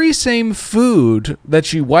very same food that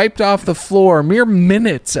she wiped off the floor mere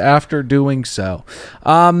minutes after doing so.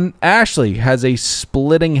 Ashley has a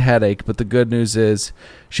splitting headache, but the good news is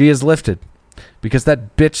she is lifted because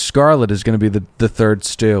that bitch Scarlett is going to be the third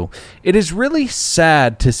stew. It is really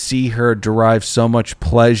sad to see her derive so much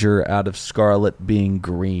pleasure out of Scarlett being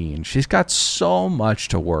green. She's got so much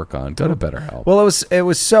to work on. Go to BetterHelp. Well, it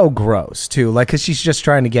was so gross too, like because she's just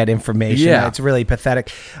trying to get information. Yeah, it's really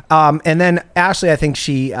pathetic. And then Ashley, I think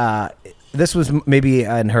she. This was maybe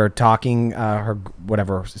in her talking, her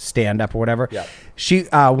whatever stand up or whatever. Yeah. She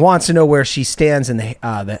wants to know where she stands in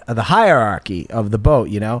the hierarchy of the boat,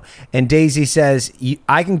 you know. And Daisy says,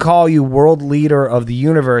 "I can call you world leader of the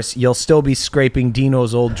universe. You'll still be scraping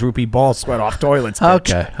Dino's old droopy ball sweat off toilets."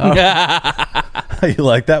 Bitch. Okay. Oh. You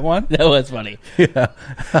like that one? That was funny. Yeah.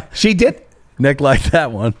 She did. Nick liked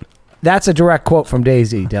that one. That's a direct quote from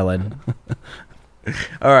Daisy, Dylan.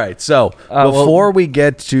 All right, so before we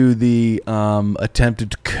get to the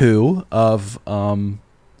attempted coup of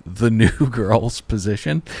the new girl's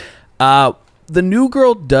position, the new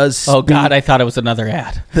girl does. Oh God, I thought it was another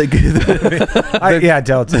ad. Yeah,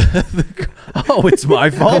 don't. Oh, it's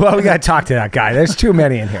my fault. Well, we got to talk to that guy. There's too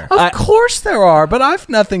many in here. Of course there are, but I've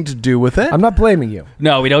nothing to do with it. I'm not blaming you.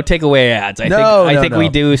 No, we don't take away ads. I think we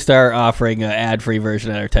do start offering an ad-free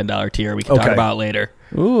version at our $10 tier. We can talk about later.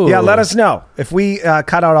 Ooh. Yeah, let us know. If we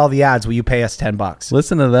cut out all the ads, will you pay us $10?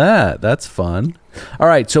 Listen to that. That's fun. All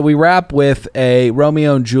right, so we wrap with a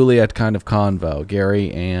Romeo and Juliet kind of convo.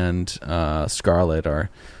 Gary and Scarlett are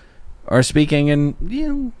speaking,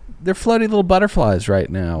 and they're floaty little butterflies right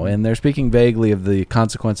now, and they're speaking vaguely of the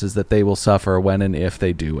consequences that they will suffer when and if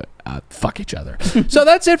they do fuck each other. So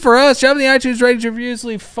that's it for us. Jump in the iTunes ratings reviews,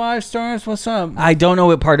 leave 5 stars. What's up? I don't know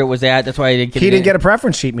what part it was at. That's why I didn't get. He didn't get a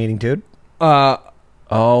preference sheet meeting, dude.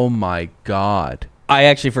 Oh my God. I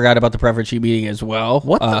actually forgot about the preference sheet meeting as well.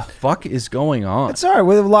 What the fuck is going on? It's all right.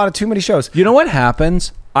 We have a lot of too many shows. You know what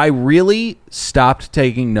happens? I really stopped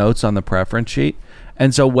taking notes on the preference sheet.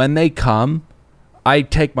 And so when they come, I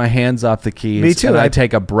take my hands off the keys. Me too. And I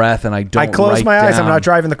take a breath and I don't I close my eyes. I'm not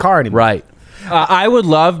driving the car anymore. Right. I would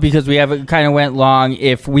love, because we haven't kind of went long,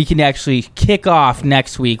 if we can actually kick off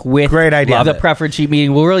next week with great idea. The preference sheet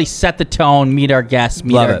meeting. We'll really set the tone, meet our guests,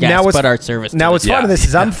 but our service. Now, what's fun of this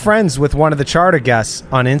is I'm friends with one of the charter guests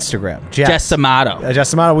on Instagram, Jess Amato.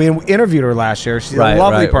 Jess Amato. We interviewed her last year. She's a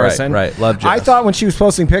lovely person. Right. Love Jess. I thought when she was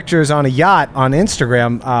posting pictures on a yacht on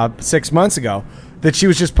Instagram 6 months ago that she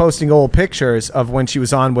was just posting old pictures of when she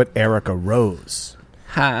was on with Erica Rose.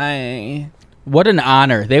 Hi. What an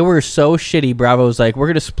honor. They were so shitty. Bravo's like, we're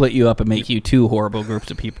going to split you up and make you 2 horrible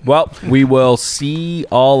groups of people. Well, we will see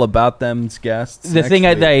all about them's guests. The thing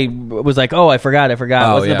I was like, I forgot. It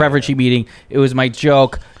wasn't the preference sheet meeting. It was my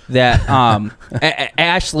joke that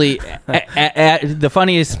Ashley, the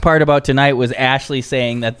funniest part about tonight was Ashley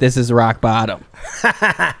saying that this is rock bottom.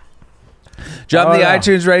 Jump the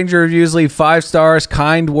iTunes ratings reviews, leave 5 stars,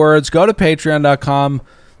 kind words. Go to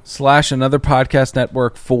patreon.com/another podcast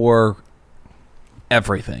network for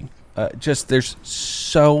everything. There's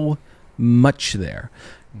so much there.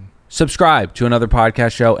 subscribe to another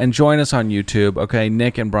podcast show and join us on YouTube. Okay,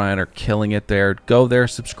 Nick and Brian are killing it there. Go there,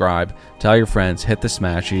 subscribe, tell your friends, hit the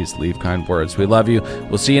smashies, leave kind words. We love you.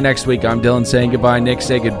 We'll see you next week. I'm Dylan saying goodbye. Nick,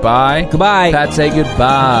 say goodbye. Goodbye. Pat, say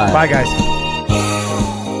goodbye. Bye, guys.